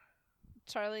about?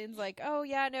 Charlene's like, oh,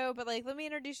 yeah, no, but, like, let me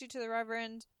introduce you to the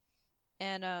Reverend.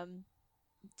 And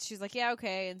she's like, yeah,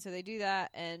 okay. And so they do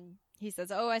that. And he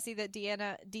says, oh, I see that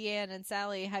Deanne and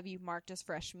Sally have you marked as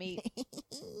fresh meat.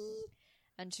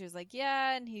 And she was like,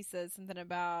 yeah. And he says something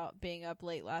about being up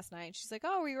late last night. And she's like,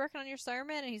 oh, were you working on your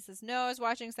sermon? And he says, no, I was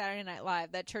watching Saturday Night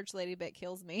Live. That church lady bit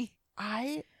kills me.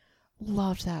 I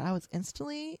loved that. I was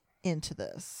instantly into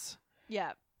this.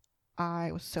 Yeah.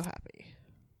 I was so happy.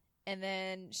 And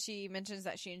then she mentions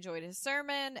that she enjoyed his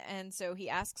sermon. And so he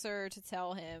asks her to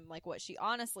tell him, like, what she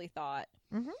honestly thought.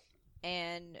 Mm-hmm.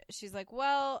 And she's like,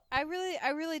 well, I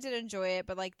really did enjoy it,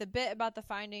 but, like, the bit about the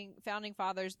founding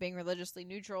fathers being religiously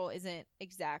neutral isn't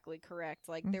exactly correct.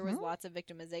 Like, there was lots of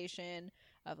victimization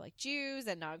of, like, Jews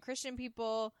and non-Christian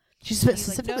people. She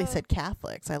specifically said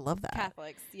Catholics. I love that.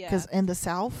 Catholics, yeah. Because in the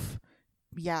South,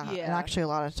 yeah, and actually a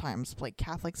lot of times, like,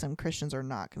 Catholics and Christians are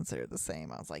not considered the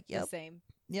same. I was like, yep. The same.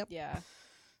 Yep. Yeah.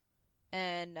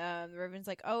 And the Reverend's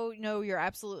like, oh, no, you're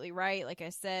absolutely right. Like I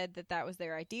said, that was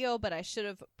their ideal, but I should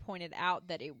have pointed out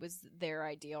that it was their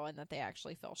ideal and that they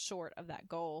actually fell short of that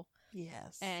goal.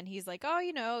 Yes. And he's like, oh,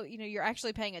 you know, you're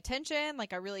actually paying attention.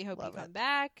 Like, I really hope you come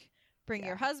back. Bring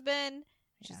your husband.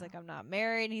 She's like, I'm not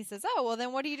married. And he says, oh, well,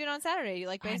 then what are you doing on Saturday? Do you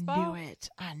like baseball?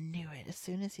 I knew it. As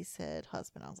soon as he said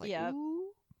husband, I was like, yep. Ooh.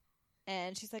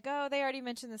 And she's like, oh, they already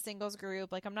mentioned the singles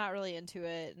group. Like, I'm not really into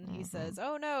it. And he says,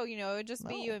 oh, no, it would just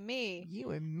be you and me.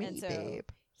 You and me, so babe.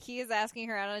 He is asking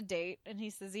her out on a date. And he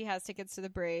says he has tickets to the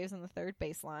Braves on the third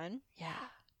baseline. Yeah.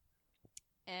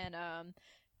 And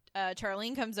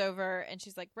Charlene comes over and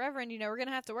she's like, Reverend, we're going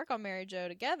to have to work on Mary Jo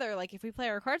together. Like, if we play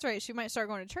our cards right, she might start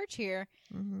going to church here.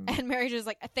 Mm-hmm. And Mary Jo's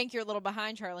like, I think you're a little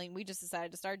behind, Charlene. We just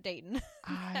decided to start dating.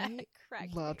 I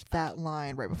loved that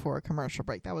line right before a commercial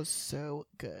break. That was so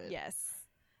good. Yes.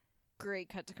 Great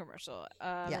cut to commercial.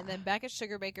 And then back at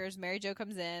Sugar Baker's, Mary Jo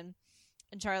comes in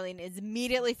and Charlene is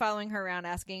immediately following her around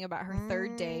asking about her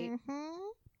third date.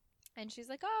 And she's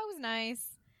like, oh, it was nice.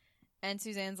 And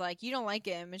Suzanne's like, you don't like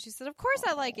him. And she said, of course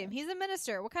I like him. He's a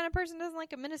minister. What kind of person doesn't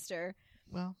like a minister?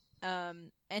 Well.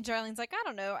 And Charlene's like, I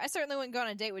don't know. I certainly wouldn't go on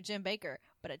a date with Jim Baker.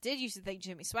 But I did used to think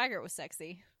Jimmy Swaggart was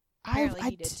sexy. Apparently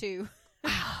he did too.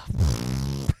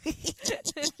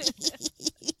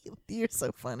 You're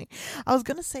so funny. I was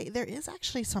going to say, there is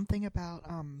actually something about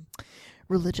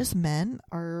religious men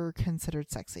are considered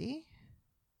sexy.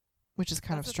 Which is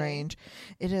kind of strange.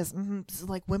 It is.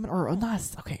 Like women or not.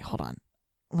 Okay, hold on.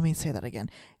 Let me say that again.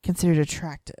 Considered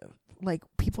attractive. Like,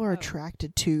 people are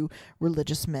attracted to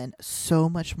religious men so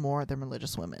much more than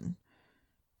religious women.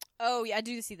 Oh, yeah, I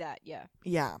do see that. Yeah.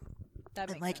 Yeah. That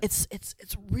makes like sense.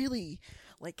 it's really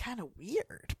like kind of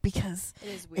weird because it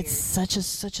is weird. It's such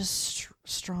a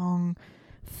strong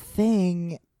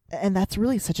thing, and that's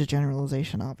really such a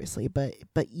generalization, obviously. But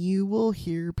you will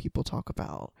hear people talk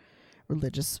about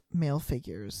religious male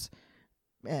figures.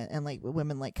 And like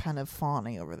women like kind of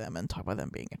fawning over them and talk about them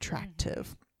being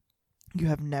attractive. You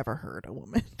have never heard a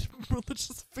woman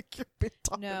religious figure be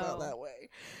talked about that way.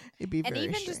 It'd be very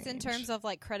even strange. Just in terms of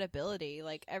like credibility,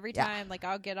 like every time like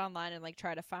I'll get online and like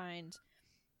try to find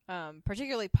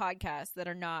particularly podcasts that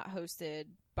are not hosted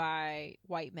by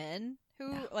white men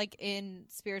who like in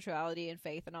spirituality and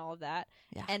faith and all of that.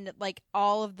 Yeah. And like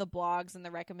all of the blogs and the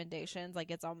recommendations,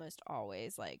 like it's almost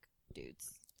always like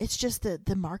dudes. It's just that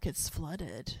the market's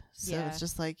flooded. So it's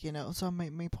just like, so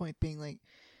my point being like,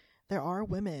 there are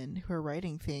women who are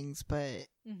writing things, but,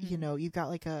 you've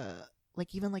got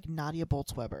even like Nadia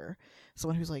Bolz-Weber,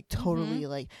 someone who's like totally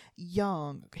like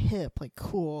young, hip, like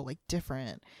cool, like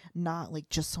different, not like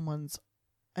just someone's,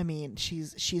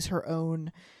 she's her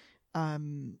own,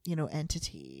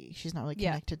 entity. She's not like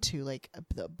connected to like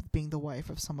being the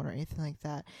wife of someone or anything like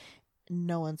that.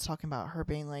 No one's talking about her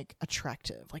being like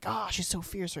attractive, like she's so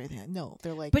fierce or anything. No,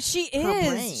 they're like, but she is.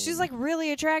 Brain. She's like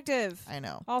really attractive. I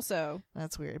know. Also,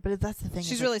 that's weird, but that's the thing.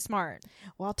 She's really smart.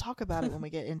 Well, I'll talk about it when we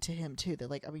get into him too. That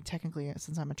like, technically,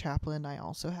 since I'm a chaplain, I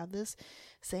also have this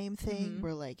same thing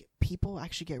where like people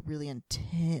actually get really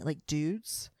intense, like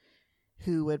dudes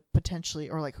who would potentially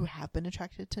or like who have been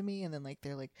attracted to me, and then like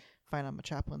they're like, fine, I'm a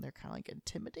chaplain. They're kind of like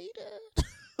intimidated.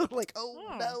 Like,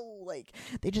 no, like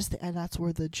they just, and that's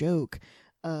where the joke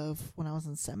of when I was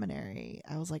in seminary,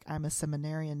 I was like, I'm a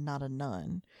seminarian, not a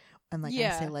nun. And like,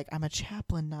 I say like, I'm a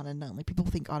chaplain, not a nun. Like people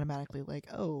think automatically like,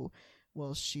 oh,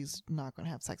 well, she's not going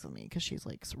to have sex with me because she's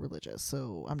like religious.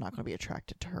 So I'm not going to be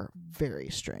attracted to her. Very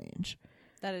strange.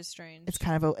 That is strange. It's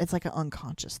kind of it's like an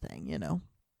unconscious thing,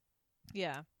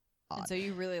 Yeah. Odd. And so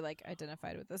you really like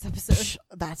identified with this episode.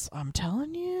 I'm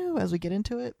telling you, as we get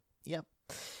into it. Yep.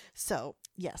 So,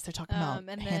 yes, they're talking about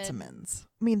handsome men's.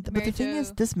 I mean, but the thing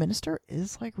is, this minister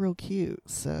is, like, real cute,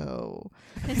 so...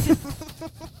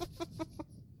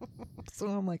 So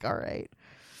I'm like, all right.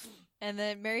 And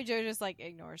then Mary Jo just, like,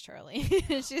 ignores Charlie.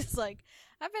 She's like,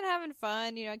 I've been having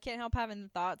fun. You know, I can't help having the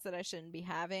thoughts that I shouldn't be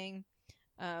having.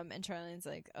 And Charlene's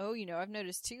like, oh, you know, I've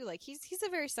noticed, too. Like, he's a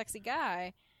very sexy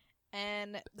guy.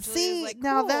 And Julia's like, cool.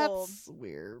 Now that's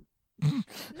weird.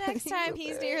 Next time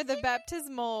he's near the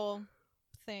baptismal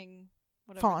thing.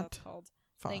 Whatever that's called.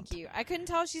 Font. Thank you. I couldn't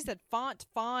tell if she said font.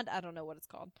 I don't know what it's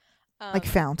called. Like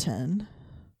fountain.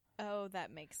 Oh,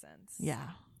 that makes sense.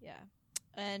 Yeah. Yeah.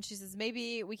 And she says,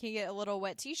 maybe we can get a little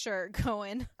wet t-shirt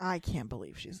going. I can't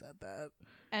believe she said that.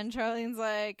 And Charlene's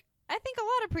like, I think a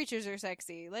lot of preachers are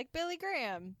sexy, like Billy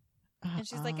Graham. And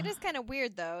she's like, it is kind of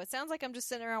weird, though. It sounds like I'm just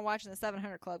sitting around watching the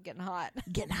 700 Club getting hot.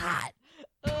 Getting hot.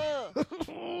 Ugh.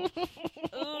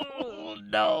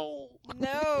 No.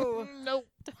 No. Nope.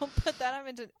 Don't put that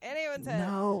into anyone's head.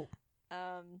 No.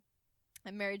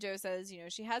 And Mary Jo says, you know,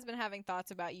 she has been having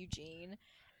thoughts about Eugene.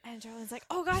 And Charlene's like,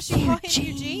 oh, gosh, she called him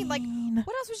Eugene? Like,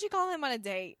 what else would she call him on a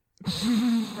date?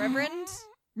 Reverend?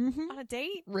 On a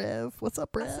date? Rev. What's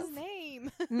up, Rev? What's his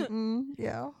name?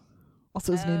 Yeah.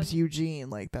 Also, his name's Eugene.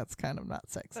 Like, that's kind of not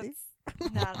sexy.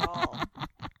 That's not at all.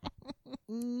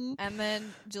 And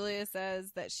then Julia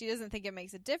says that she doesn't think it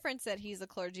makes a difference that he's a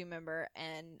clergy member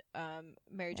and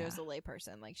Mary Jo's a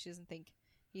layperson. Like, she doesn't think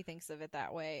he thinks of it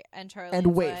that way. And Charlie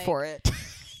wait for it.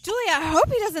 Julia, I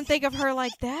hope he doesn't think of her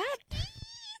like that.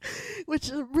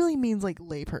 Which really means, like,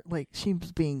 like,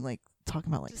 she's being, like,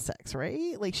 talking about, like, sex,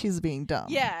 right? Like, she's being dumb.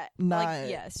 Yeah. Like,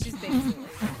 yes, she's being silly.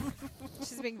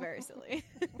 She's being very silly.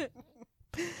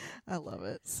 I love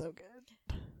it. So good.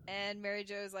 And Mary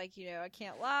Jo's like, you know, I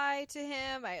can't lie to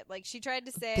him. She tried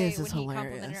to say when he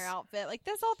complimented her outfit, like,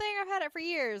 this whole thing, I've had it for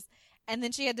years. And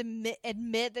then she had to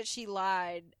admit that she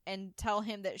lied and tell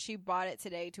him that she bought it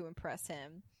today to impress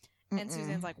him. And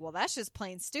Suzanne's like, well, that's just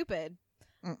plain stupid.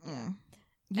 Yeah.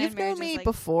 You've known me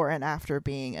before and after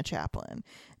being a chaplain.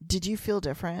 Did you feel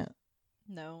different?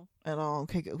 No. At all?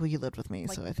 Okay, well, you lived with me,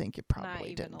 so I think it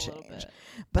probably didn't change.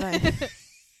 But I...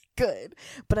 Good.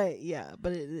 But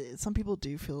some people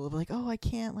do feel like, oh, I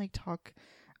can't, like, talk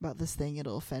about this thing,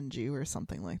 it'll offend you or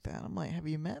something like that. I'm like, have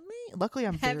you met me? Luckily,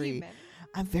 I'm very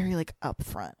like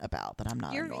upfront about that I'm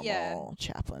not a normal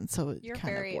chaplain, so it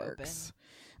kind of works. Open.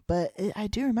 But I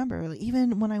do remember, like,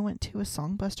 even when I went to a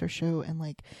Songbuster show and,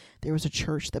 like, there was a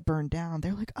church that burned down,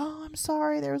 they're like, oh, I'm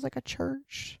sorry, there was, like, a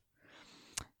church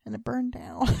and it burned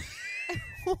down.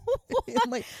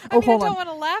 Like, I don't want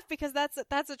to laugh because that's a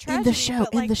tragedy. In the show.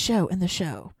 Oh,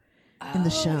 in the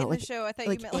show. I thought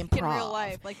you meant like in real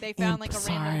life. Like they found like a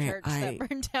random church that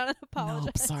burned down and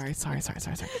apologized. No, sorry.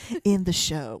 In the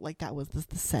show, like that was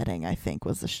the setting. I think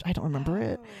was the. I don't remember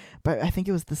it, but I think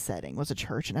it was the setting was a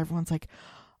church, and everyone's like,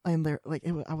 and they're like,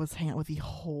 I was hanging out with the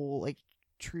whole like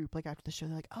troop. Like after the show,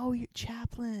 they're like, oh, you're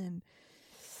chaplain.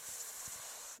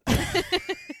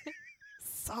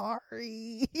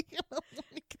 Sorry.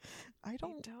 Like, I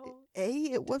don't. A,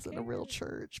 it wasn't a real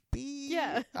church. B,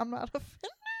 yeah, I'm not offended.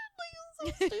 Like,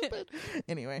 it's so stupid.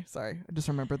 Anyway, sorry. I just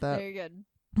remembered that. Very good.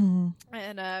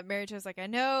 And Mary Jo's like, I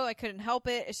know, I couldn't help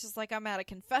it. It's just like I'm at a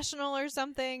confessional or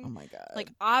something. Oh my god.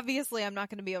 Like obviously, I'm not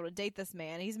going to be able to date this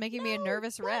man. He's making me a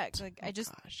nervous wreck. Like I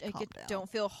just don't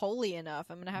feel holy enough.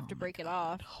 I'm gonna have to break it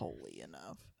off. Holy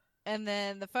enough. And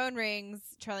then the phone rings.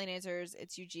 Charlene answers.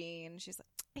 It's Eugene. She's like,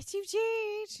 it's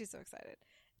Eugene. She's so excited.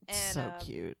 And, so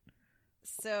cute.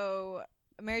 So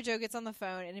Mary Jo gets on the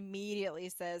phone and immediately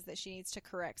says that she needs to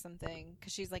correct something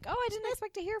because she's like, oh, I didn't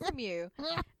expect to hear from you.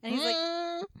 And he's like,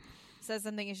 says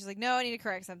something and she's like, no, I need to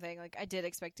correct something. Like, I did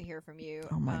expect to hear from you.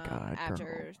 Oh my God. After,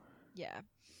 girl. Yeah.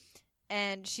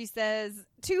 And she says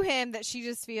to him that she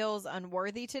just feels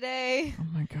unworthy today. Oh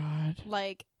my God.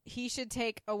 Like, he should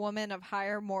take a woman of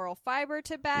higher moral fiber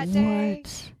to bat day.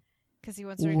 Because he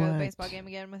wants her to go to the baseball game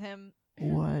again with him.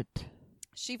 What?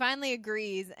 She finally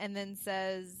agrees and then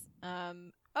says,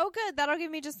 oh, good. That'll give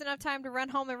me just enough time to run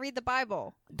home and read the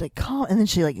Bible. Like, calm. And then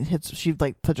she, like, she,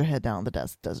 like, puts her head down on the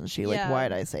desk, doesn't she? Like, why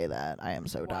did I say that? I am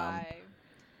so dumb.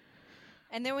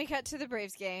 And then we cut to the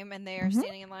Braves game, and they are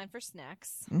standing in line for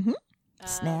snacks.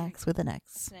 Snacks with an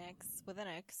X. Snacks with an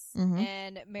X.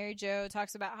 And Mary Jo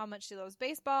talks about how much she loves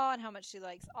baseball and how much she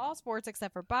likes all sports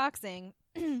except for boxing.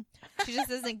 She just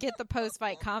doesn't get the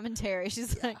post-fight commentary.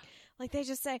 She's like they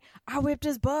just say, I whipped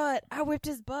his butt. I whipped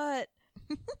his butt.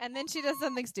 And then she does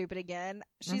something stupid again.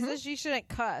 She says she shouldn't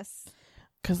cuss.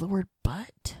 Because the word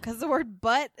butt? Because the word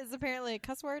butt is apparently a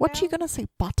cuss word What's she going to say,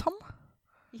 bottom?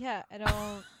 Yeah, I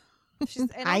don't...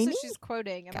 And also she's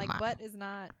quoting. And like, butt is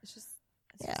not... It's just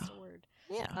a word.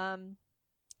 Yeah.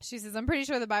 She says, I'm pretty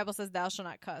sure the Bible says thou shalt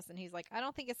not cuss. And he's like, I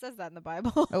don't think it says that in the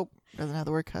Bible. Nope. Doesn't have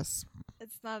the word cuss.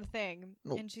 It's not a thing.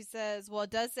 Nope. And she says, well, it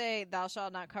does say thou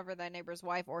shalt not cover thy neighbor's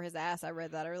wife or his ass. I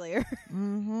read that earlier.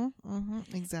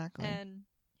 Exactly. And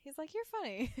he's like, you're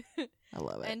funny. I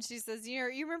love it. And she says, you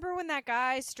remember when that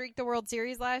guy streaked the World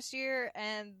Series last year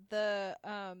and the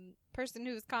person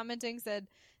who was commenting said,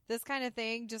 this kind of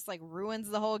thing just like ruins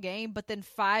the whole game. But then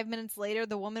 5 minutes later,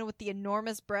 the woman with the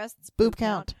enormous breasts, boob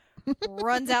count,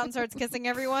 runs out and starts kissing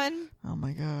everyone. Oh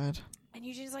my God. And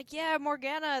Eugene's like, yeah,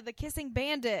 Morgana, the kissing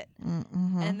bandit.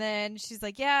 And then she's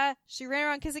like, yeah, she ran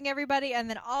around kissing everybody. And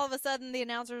then all of a sudden the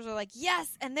announcers are like,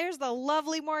 yes, and there's the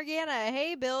lovely Morgana.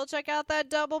 Hey, Bill, check out that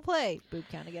double play. Boob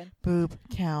count again. Boob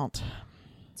count.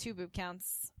 2 boob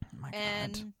counts. Oh my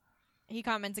and God. He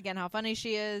comments again how funny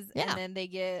she is. Yeah. And then they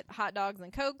get hot dogs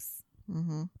and Cokes.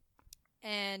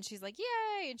 And she's like,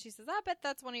 yay. And she says, I bet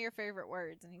that's one of your favorite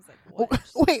words. And he's like, what?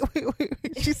 Wait.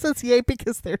 She says yay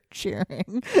because they're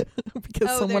cheering.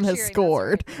 Because someone has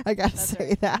scored. Right. I gotta say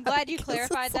right. That. I'm glad you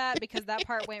clarified that because that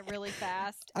part went really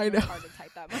fast. I know. It was hard to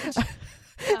type that much.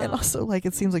 And also, like,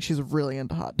 it seems like she's really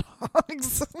into hot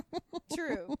dogs.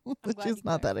 True. She's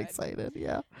not that excited.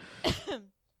 Yeah.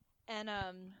 And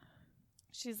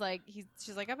she's like,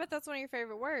 I bet that's one of your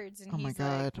favorite words. And he's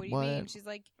God, like, what do you mean? She's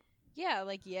like, yeah,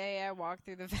 like, yay, I walk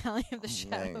through the valley of the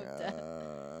shadow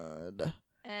of death.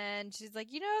 And she's like,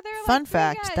 there are fun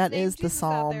fact, that is the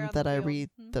psalm that I read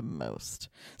the most.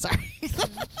 Sorry.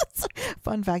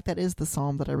 Fun fact, that is the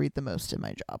psalm that I read the most in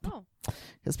my job.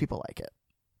 Because people like it.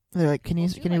 They're like, can you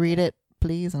read it,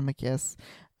 please? I'm like, yes.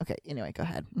 Okay, anyway, go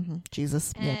ahead.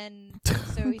 Jesus. And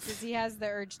so he says he has the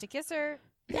urge to kiss her.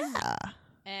 Yeah.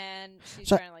 And she's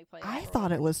trying to, like, play I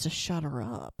thought it was to shut her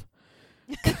up.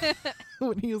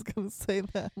 When he was going to say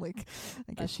that, like,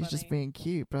 I guess she's just being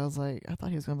cute. But I was like, I thought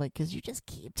he was going to be like, because you just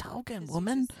keep talking,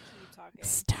 woman.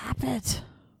 Stop it.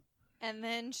 And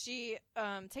then she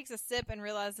takes a sip and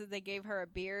realizes they gave her a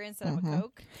beer instead of a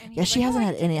Coke. And yeah, she hasn't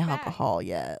had any alcohol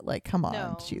yet. Like, come on.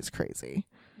 No. She's crazy.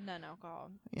 None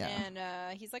alcohol. Yeah.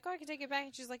 And he's like, I can take it back.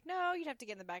 And she's like, no, you'd have to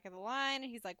get in the back of the line. And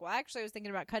he's like, well, actually, I was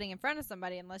thinking about cutting in front of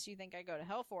somebody unless you think I go to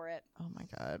hell for it. Oh, my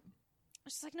God.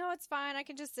 She's like, no, it's fine. I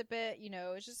can just sip it.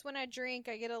 It's just when I drink,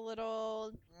 I get a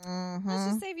little... Let's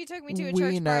just say if you took me to a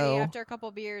church party after a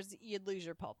couple beers, you'd lose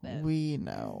your pulpit. We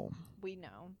know. We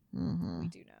know. We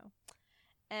do know.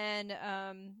 And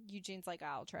Eugene's like,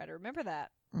 I'll try to remember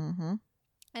that.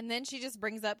 And then she just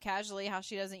brings up casually how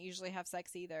she doesn't usually have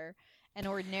sex either. And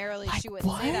ordinarily she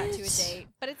wouldn't say that to a date.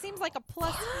 But it seems like a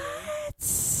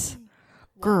plus.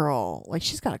 What? Girl, like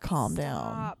she's got to calm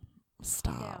down.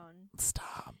 Stop.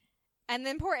 And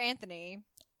then poor Anthony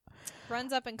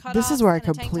runs up and cuts off. This is where I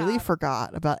completely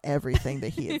forgot about everything that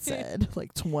he had said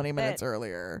like 20 minutes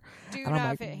earlier. Do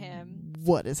not fit him.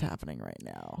 What is happening right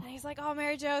now? And he's like, oh,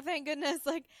 Mary Jo, thank goodness.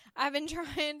 Like, I've been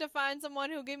trying to find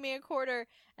someone who'll give me a quarter.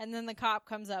 And then the cop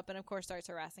comes up and, of course, starts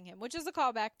harassing him, which is a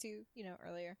callback to,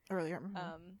 earlier.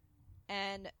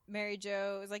 And Mary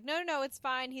Jo is like, no, it's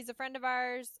fine. He's a friend of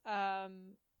ours.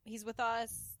 He's with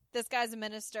us. This guy's a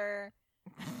minister.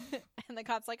 And the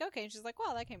cop's like, okay. And she's like,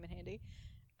 well, that came in handy.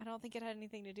 I don't think it had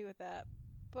anything to do with that,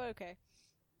 but okay.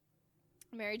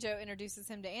 Mary Jo introduces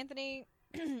him to Anthony,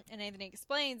 and Anthony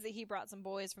explains that he brought some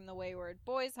boys from the Wayward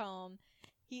Boys home.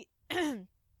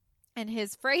 And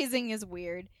his phrasing is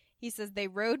weird. He says, they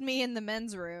rode me in the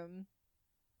men's room,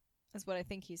 is what I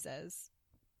think he says.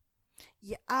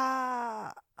 Yeah.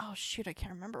 Oh, shoot. I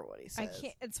can't remember what he says.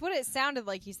 It's what it sounded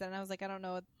like he said, and I was like, I don't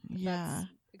know if that's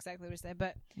exactly what he said,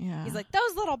 but yeah. He's like,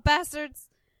 those little bastards.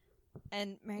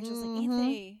 And Mary Jo's like,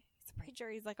 Anthony, he's a preacher.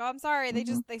 He's like, oh, I'm sorry.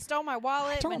 They stole my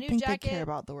wallet, my new jacket. I don't think they care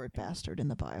about the word bastard in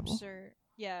the Bible. Sure.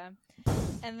 Yeah.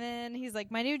 And then he's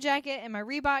like, my new jacket and my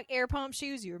Reebok Air Pump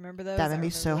shoes. You remember those? That made me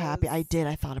so happy. I did.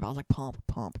 I thought about it. I was like,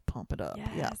 pump it up.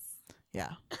 Yes.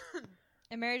 Yeah.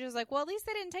 And Mary Jo's like, well, at least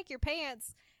they didn't take your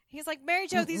pants. He's like, Mary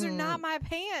Jo, these are not my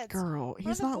pants. Girl,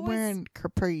 he's not wearing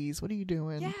capris. What are you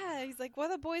doing? Yeah, he's like, well,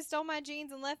 the boy stole my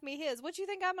jeans and left me his. What, you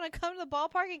think I'm going to come to the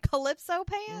ballpark in Calypso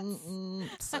pants?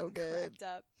 So good.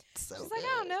 Up. So she's good. like,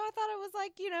 I don't know. I thought it was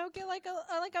like, get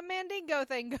like a Mandingo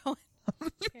thing going.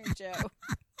 Mary Jo.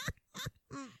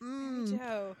 Mary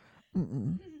Jo.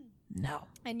 No.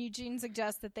 And Eugene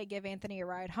suggests that they give Anthony a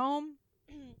ride home.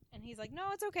 And he's like, no,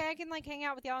 it's okay. I can hang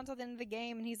out with y'all until the end of the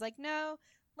game. And he's like, no,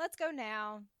 let's go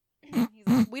now. He's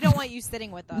like, we don't want you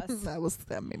sitting with us.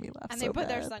 That made me laugh. And they put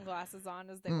their sunglasses on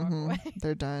as they walk away.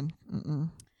 They're done.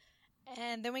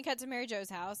 And then we cut to Mary Jo's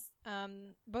house.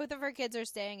 Both of her kids are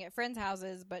staying at friends'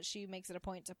 houses, but she makes it a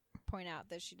point to point out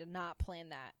that she did not plan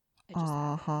that. It just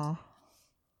happened.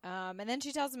 And then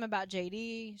she tells him about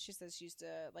JD. She says she used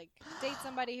to like date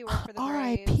somebody who worked for the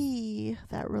Braves. R.I.P.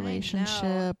 that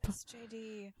relationship. It's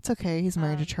JD. It's okay. He's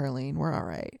married to Charlene. We're all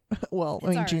right. Well, I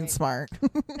mean, Jean's smart.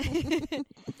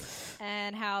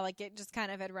 And how like it just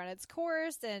kind of had run its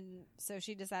course, and so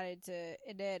she decided to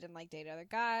end it and like date other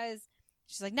guys.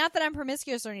 She's like, not that I'm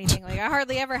promiscuous or anything. Like, I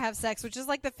hardly ever have sex, which is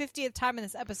like the 50th time in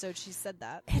this episode she said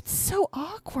that. It's so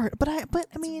awkward. But I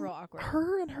mean,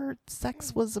 her and her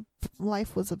sex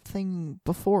life was a thing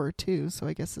before too. So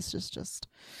I guess it's just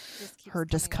her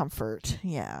discomfort.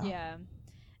 Yeah. Yeah.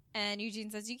 And Eugene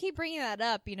says, you keep bringing that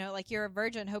up, you know, like you're a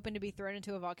virgin hoping to be thrown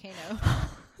into a volcano.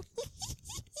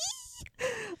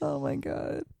 Oh my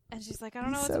God. And she's like, I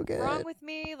don't know what's wrong with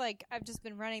me. Like, I've just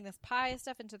been running this pie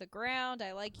stuff into the ground.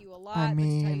 I like you a lot. But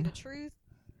to tell you the truth,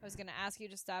 I was going to ask you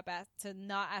to to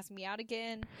not ask me out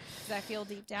again. Because I feel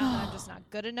deep down that I'm just not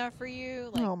good enough for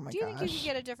you. Like, do you think you could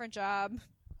get a different job?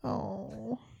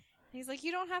 Oh. He's like,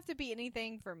 you don't have to be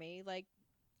anything for me. Like,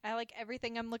 I like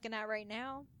everything I'm looking at right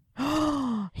now.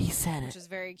 He said which is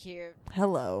very cute.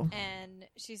 Hello. And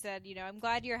she said, you know, I'm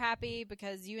glad you're happy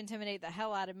because you intimidate the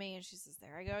hell out of me. And she says,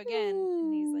 there I go again.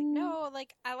 And he's like, no,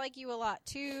 like, I like you a lot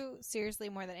too. Seriously,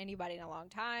 more than anybody in a long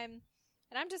time.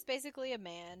 And I'm just basically a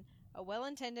man, a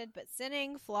well-intended but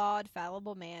sinning, flawed,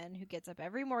 fallible man who gets up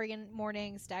every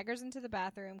morning, staggers into the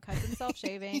bathroom, cuts himself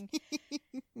shaving,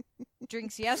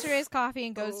 drinks yesterday's coffee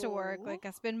and goes to work. Like,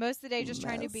 I spend most of the day just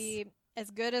trying to be as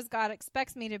good as God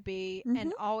expects me to be,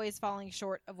 and always falling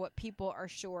short of what people are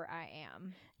sure I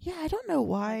am. Yeah, I don't know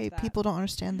why people don't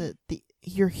understand that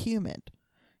you're human.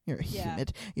 You're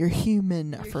humid. You're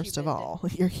human first of all.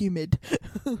 You're humid.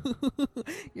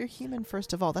 You're human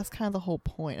first of all. That's kind of the whole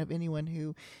point of anyone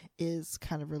who is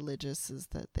kind of religious, is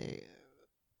that they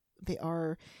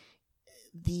are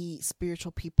the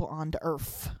spiritual people on the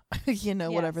earth. You know,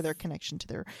 whatever their connection to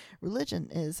their religion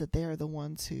is, that they are the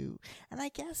ones who, and I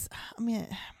guess, I mean,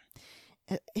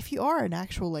 if you are an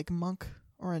actual like monk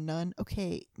or a nun,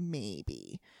 okay,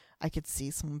 maybe I could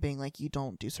see someone being like, you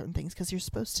don't do certain things because you're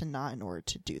supposed to not in order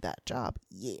to do that job.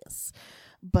 Yes.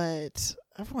 But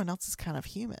everyone else is kind of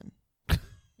human.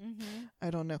 I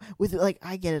don't know. With like,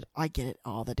 I get it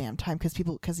all the damn time because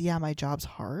my job's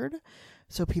hard.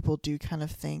 So people do kind of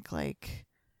think like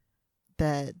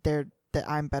that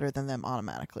I'm better than them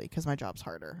automatically because my job's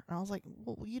harder. And I was like,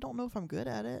 well, you don't know if I'm good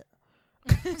at it.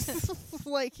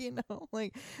 Like, you know,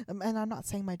 like, and I'm not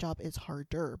saying my job is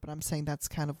harder, but I'm saying that's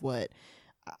kind of what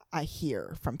I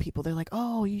hear from people. They're like,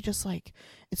 oh, you just like,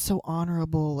 it's so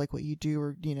honorable, like what you do,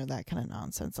 or, you know, that kind of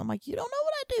nonsense. I'm like, you don't know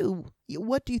what I do.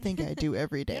 What do you think I do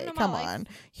every day? Come on.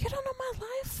 You don't know my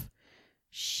life?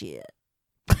 Shit.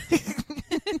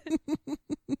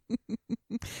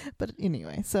 But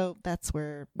anyway, so that's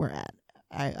where we're at.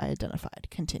 I identified.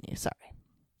 Continue. Sorry.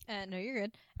 No, you're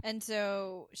good. And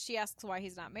so she asks why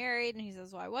he's not married, and he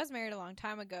says, well, I was married a long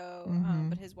time ago,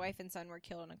 but his wife and son were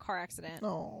killed in a car accident.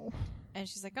 Oh. And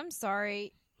she's like, I'm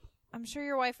sorry. I'm sure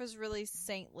your wife was really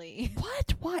saintly.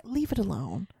 What? Leave it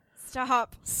alone.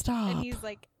 Stop. And he's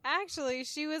like, actually,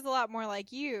 she was a lot more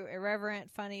like you.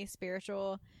 Irreverent, funny,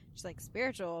 spiritual. She's like,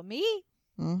 spiritual? Me?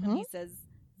 And he says,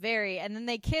 very. And then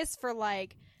they kiss for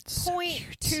like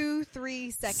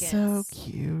 0.23 seconds. So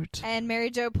cute. And Mary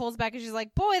Jo pulls back and she's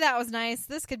like, boy, that was nice.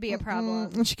 This could be a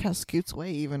problem. And she kind of scoots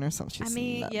away even or something.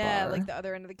 Like the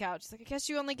other end of the couch. She's like, I guess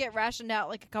you only get rationed out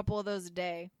like a couple of those a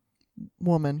day.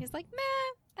 Woman. He's like, meh,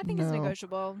 I think it's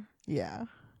negotiable. Yeah.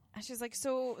 And she's like,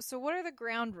 so what are the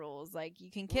ground rules? Like, you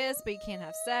can kiss, but you can't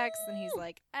have sex. And he's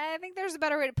like, I think there's a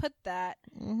better way to put that.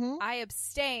 I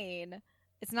abstain.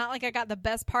 It's not like I got the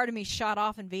best part of me shot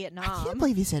off in Vietnam. I can't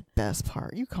believe he said best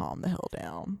part. You calm the hell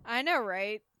down. I know,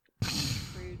 right?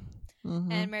 Rude.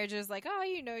 And Mary Jo's like, oh,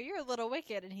 you know, you're a little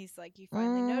wicked. And he's like, you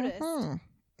finally noticed.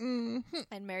 And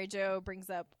Mary Jo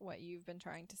brings up what you've been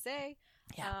trying to say.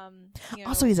 Yeah.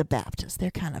 Also, he's a Baptist.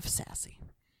 They're kind of sassy.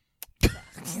 Yeah.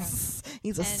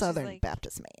 He's a Southern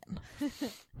Baptist man.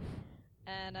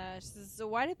 And she says, so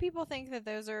why do people think that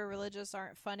those are religious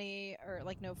aren't funny or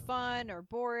like no fun or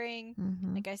boring?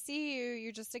 Like, I see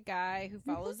you're just a guy who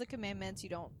follows the commandments. You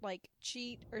don't like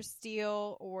cheat or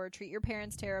steal or treat your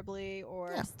parents terribly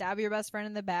or stab your best friend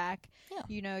in the back.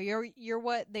 You know, you're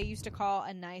what they used to call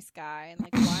a nice guy. And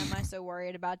like, why am I so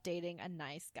worried about dating a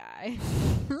nice guy?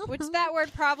 Which that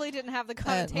word probably didn't have the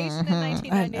connotation in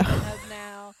 1990 it has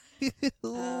now.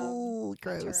 Ooh,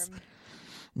 gross.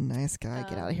 Nice guy.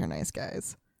 Get out of here, nice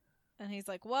guys. And he's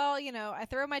like, well, you know, I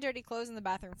throw my dirty clothes on the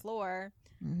bathroom floor.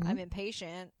 I'm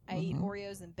impatient. I eat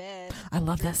Oreos in bed. I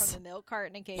love this. From the milk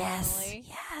carton occasionally.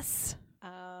 Yes.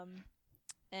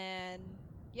 And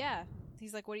yeah,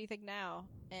 he's like, what do you think now?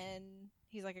 And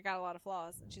he's like, I got a lot of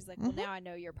flaws. And she's like, well, now I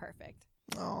know you're perfect.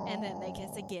 Oh, and then they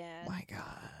kiss again. My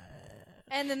God.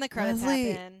 And then the credits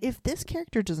Leslie, happen. if this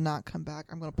character does not come back,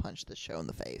 I'm going to punch this show in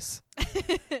the face.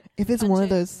 If it's one of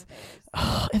those,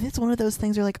 if it's one of those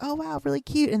things, you're like, oh wow, really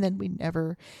cute, and then we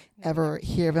never ever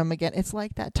hear of him again. It's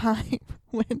like that time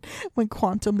when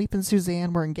Quantum Leap and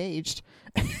Suzanne were engaged.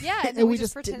 Yeah, and then we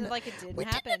just pretended like it didn't happen.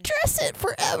 We didn't address it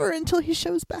forever until he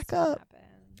shows back up.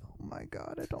 Oh my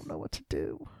God, I don't know what to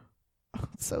do.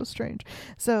 It's so strange.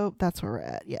 So that's where we're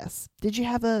at. Yes. Did you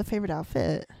have a favorite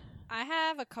outfit? I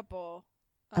have a couple.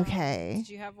 Okay. Did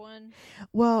you have one?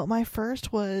 Well, my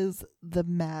first was the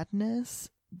madness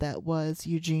that was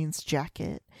Eugene's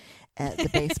jacket at the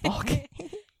baseball game.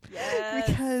 Yes.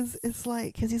 Because it's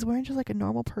like, because he's wearing just like a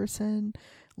normal person,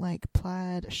 like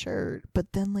plaid shirt,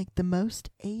 but then like the most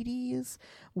 80s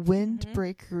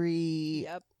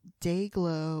windbreakery day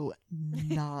glow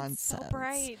nonsense so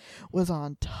bright. Was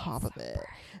on top of it.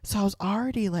 So I was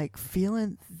already like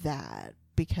feeling that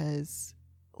because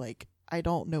like I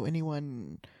don't know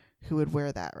anyone who would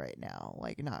wear that right now.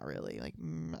 Like, not really. Like,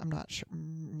 I'm not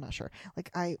sure.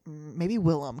 Like, maybe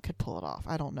Willem could pull it off.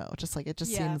 I don't know. Just like, it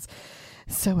just seems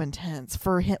so intense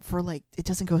for him. For like, it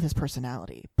doesn't go with his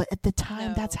personality. But at the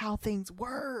time, that's how things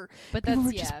were. But people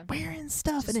were just wearing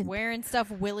stuff, just wearing stuff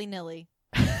willy nilly.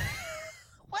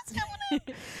 What's going on?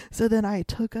 So then I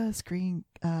took a screen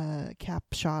cap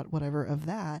shot, whatever, of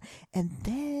that, and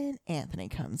then Anthony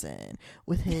comes in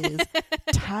with his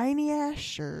tiny ass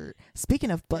shirt.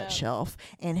 Speaking of butt shelf,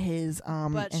 and his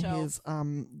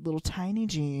little tiny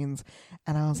jeans,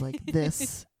 and I was like,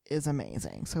 this is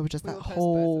amazing. So it was just that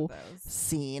whole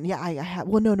scene. Yeah, I have.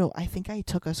 Well, no. I think I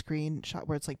took a screenshot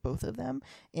where it's like both of them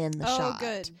in the shot. Oh,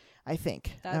 good. I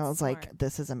think. And I was smart. Like,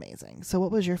 this is amazing. So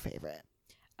what was your favorite?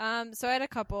 So I had a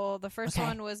couple. The first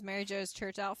one was Mary Jo's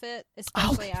church outfit,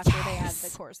 especially after they add the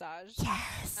corsage.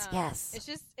 Yes.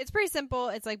 It's pretty simple.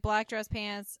 It's like black dress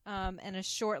pants, and a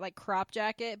short like crop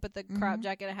jacket, but the crop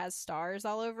jacket has stars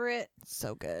all over it.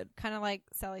 So good. Kind of like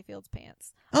Sally Field's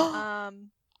pants. I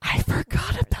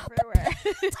forgot about the pants.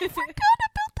 I forgot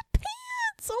about the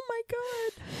pants. Oh my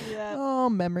God. Yeah. Oh,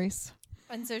 memories.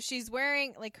 And so she's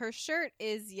wearing, like, her shirt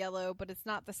is yellow, but it's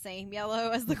not the same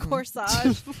yellow as the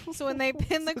corsage. So when they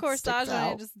pin the corsage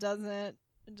on it, just doesn't.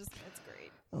 It's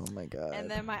great. Oh, my God.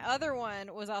 And then my other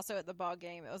one was also at the ball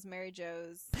game. It was Mary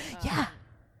Jo's.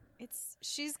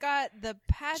 She's got the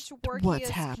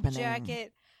patchworkiest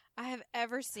jacket I have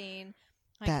ever seen.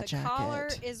 Like that the jacket. Collar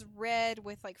is red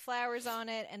with like flowers on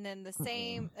it, and then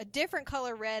a different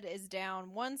color red is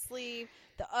down one sleeve.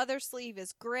 The other sleeve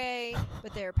is gray,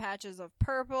 but there are patches of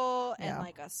purple and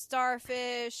like a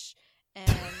starfish,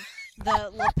 and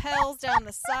the lapels down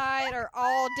the side are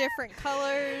all different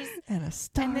colors. And a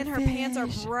starfish. And then her pants are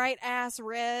bright ass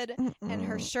red, and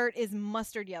her shirt is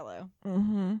mustard yellow.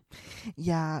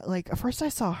 Yeah, like at first I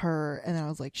saw her, and then I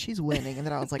was like, she's winning, and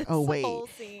then I was like, oh wait.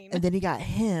 And then he got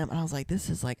him, and I was like, this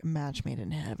is like match made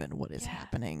in heaven. What is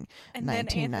happening? And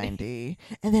 1990,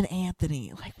 and then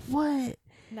Anthony, like what?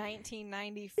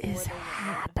 1994 is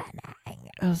happening.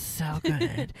 It was so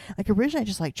good. Like originally I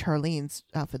just like Charlene's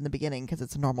outfit in the beginning because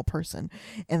it's a normal person,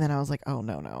 and then I was like, oh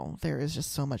no, there is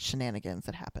just so much shenanigans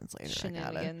that happens later.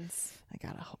 I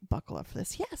gotta buckle up for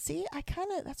this. Yeah, see,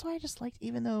 that's why I just liked,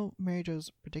 even though Mary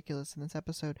Jo's ridiculous in this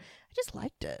episode, I just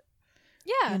liked it.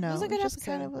 Yeah, it was a good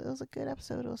episode. It was a good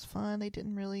episode. It was fun. They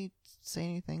didn't really say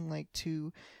anything like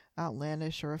too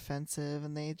outlandish or offensive,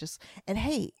 and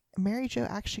hey, Mary Jo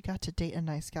actually got to date a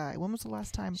nice guy. When was the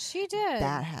last time she did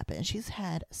that happen? She's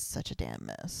had such a damn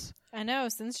mess. I know,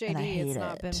 since JD it's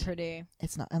not been pretty.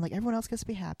 It's not, and like everyone else gets to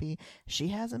be happy, she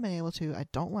hasn't been able to. I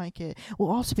don't like it. Well,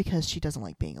 also because she doesn't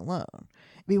like being alone.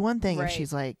 It'd be one thing if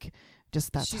she's like,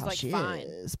 just that's how she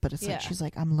is, but it's like she's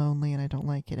like, I'm lonely and I don't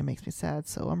like it. It makes me sad.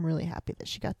 So I'm really happy that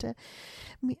she got to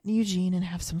meet Eugene and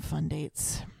have some fun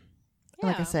dates. Yeah.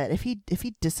 Like I said, if he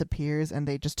disappears and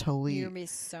they just totally, you're gonna be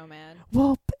so mad.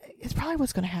 Well, it's probably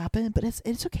what's gonna happen, but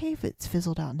it's okay if it's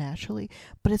fizzled out naturally.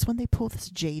 But it's when they pull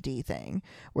this JD thing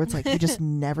where it's like he just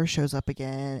never shows up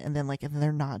again, and then like if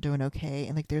they're not doing okay,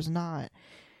 and like there's not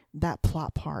that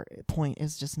plot point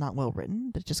is just not well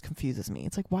written. It just confuses me.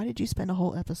 It's like, why did you spend a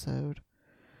whole episode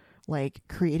like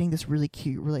creating this really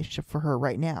cute relationship for her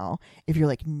right now if you're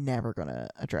like never gonna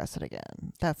address it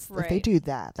again? If they do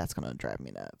that, that's gonna drive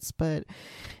me nuts. But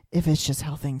if it's just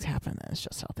how things happen, then it's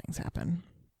just how things happen.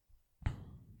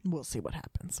 We'll see what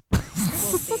happens. We'll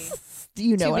see. Do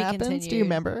you know what happens? Continued. Do you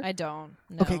remember? I don't.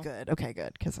 No. Okay, good. Good.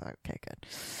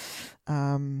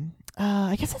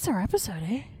 I guess that's our episode,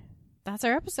 eh? That's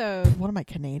our episode. What am I,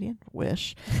 Canadian?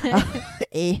 Wish.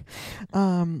 Leslie,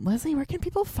 where can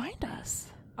people find us?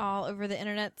 all over the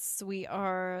internets. We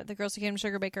are the Girls Who Came to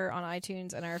Sugar Baker on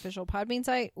iTunes and our official Podbean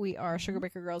site. We are Sugar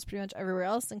Baker Girls pretty much everywhere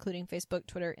else, including Facebook,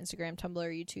 Twitter, Instagram, Tumblr,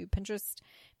 YouTube, Pinterest.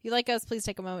 If you like us, please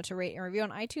take a moment to rate and review on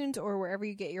iTunes or wherever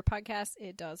you get your podcasts.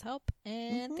 It does help.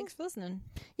 And thanks for listening.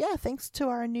 Yeah, thanks to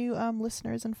our new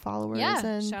listeners and followers. Yeah,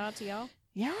 and shout out to y'all.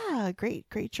 Yeah,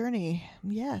 great journey.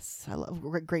 Yes, I love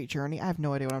great journey. I have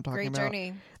no idea what I'm talking about. Great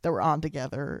journey that we're on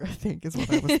together, I think, is what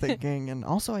I was thinking. And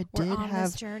also, we're on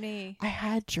this journey. I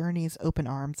had Journey's Open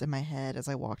Arms in my head as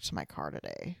I walked to my car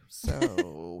today.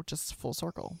 So just full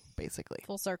circle, basically.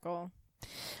 Full circle.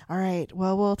 All right.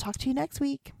 Well, we'll talk to you next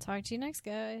week. Talk to you next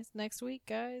week,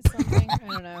 guys. Something. I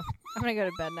don't know. I'm gonna go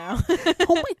to bed now.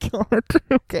 Oh my god.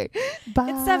 Okay. Bye.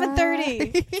 It's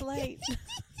 7:30. It's late.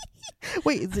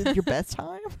 Wait, is it your best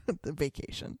time? The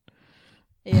vacation.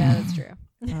 Yeah, that's true.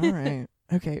 All right.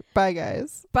 Okay. Bye,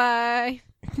 guys. Bye.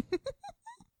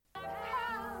 My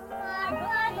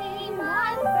buddy,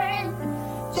 my friend,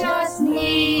 just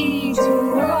need to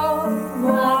know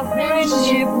our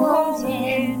friendship won't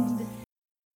end.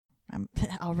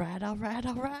 All right. All right.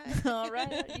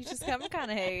 You just got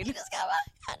McConaughey. You just got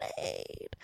McConaughey.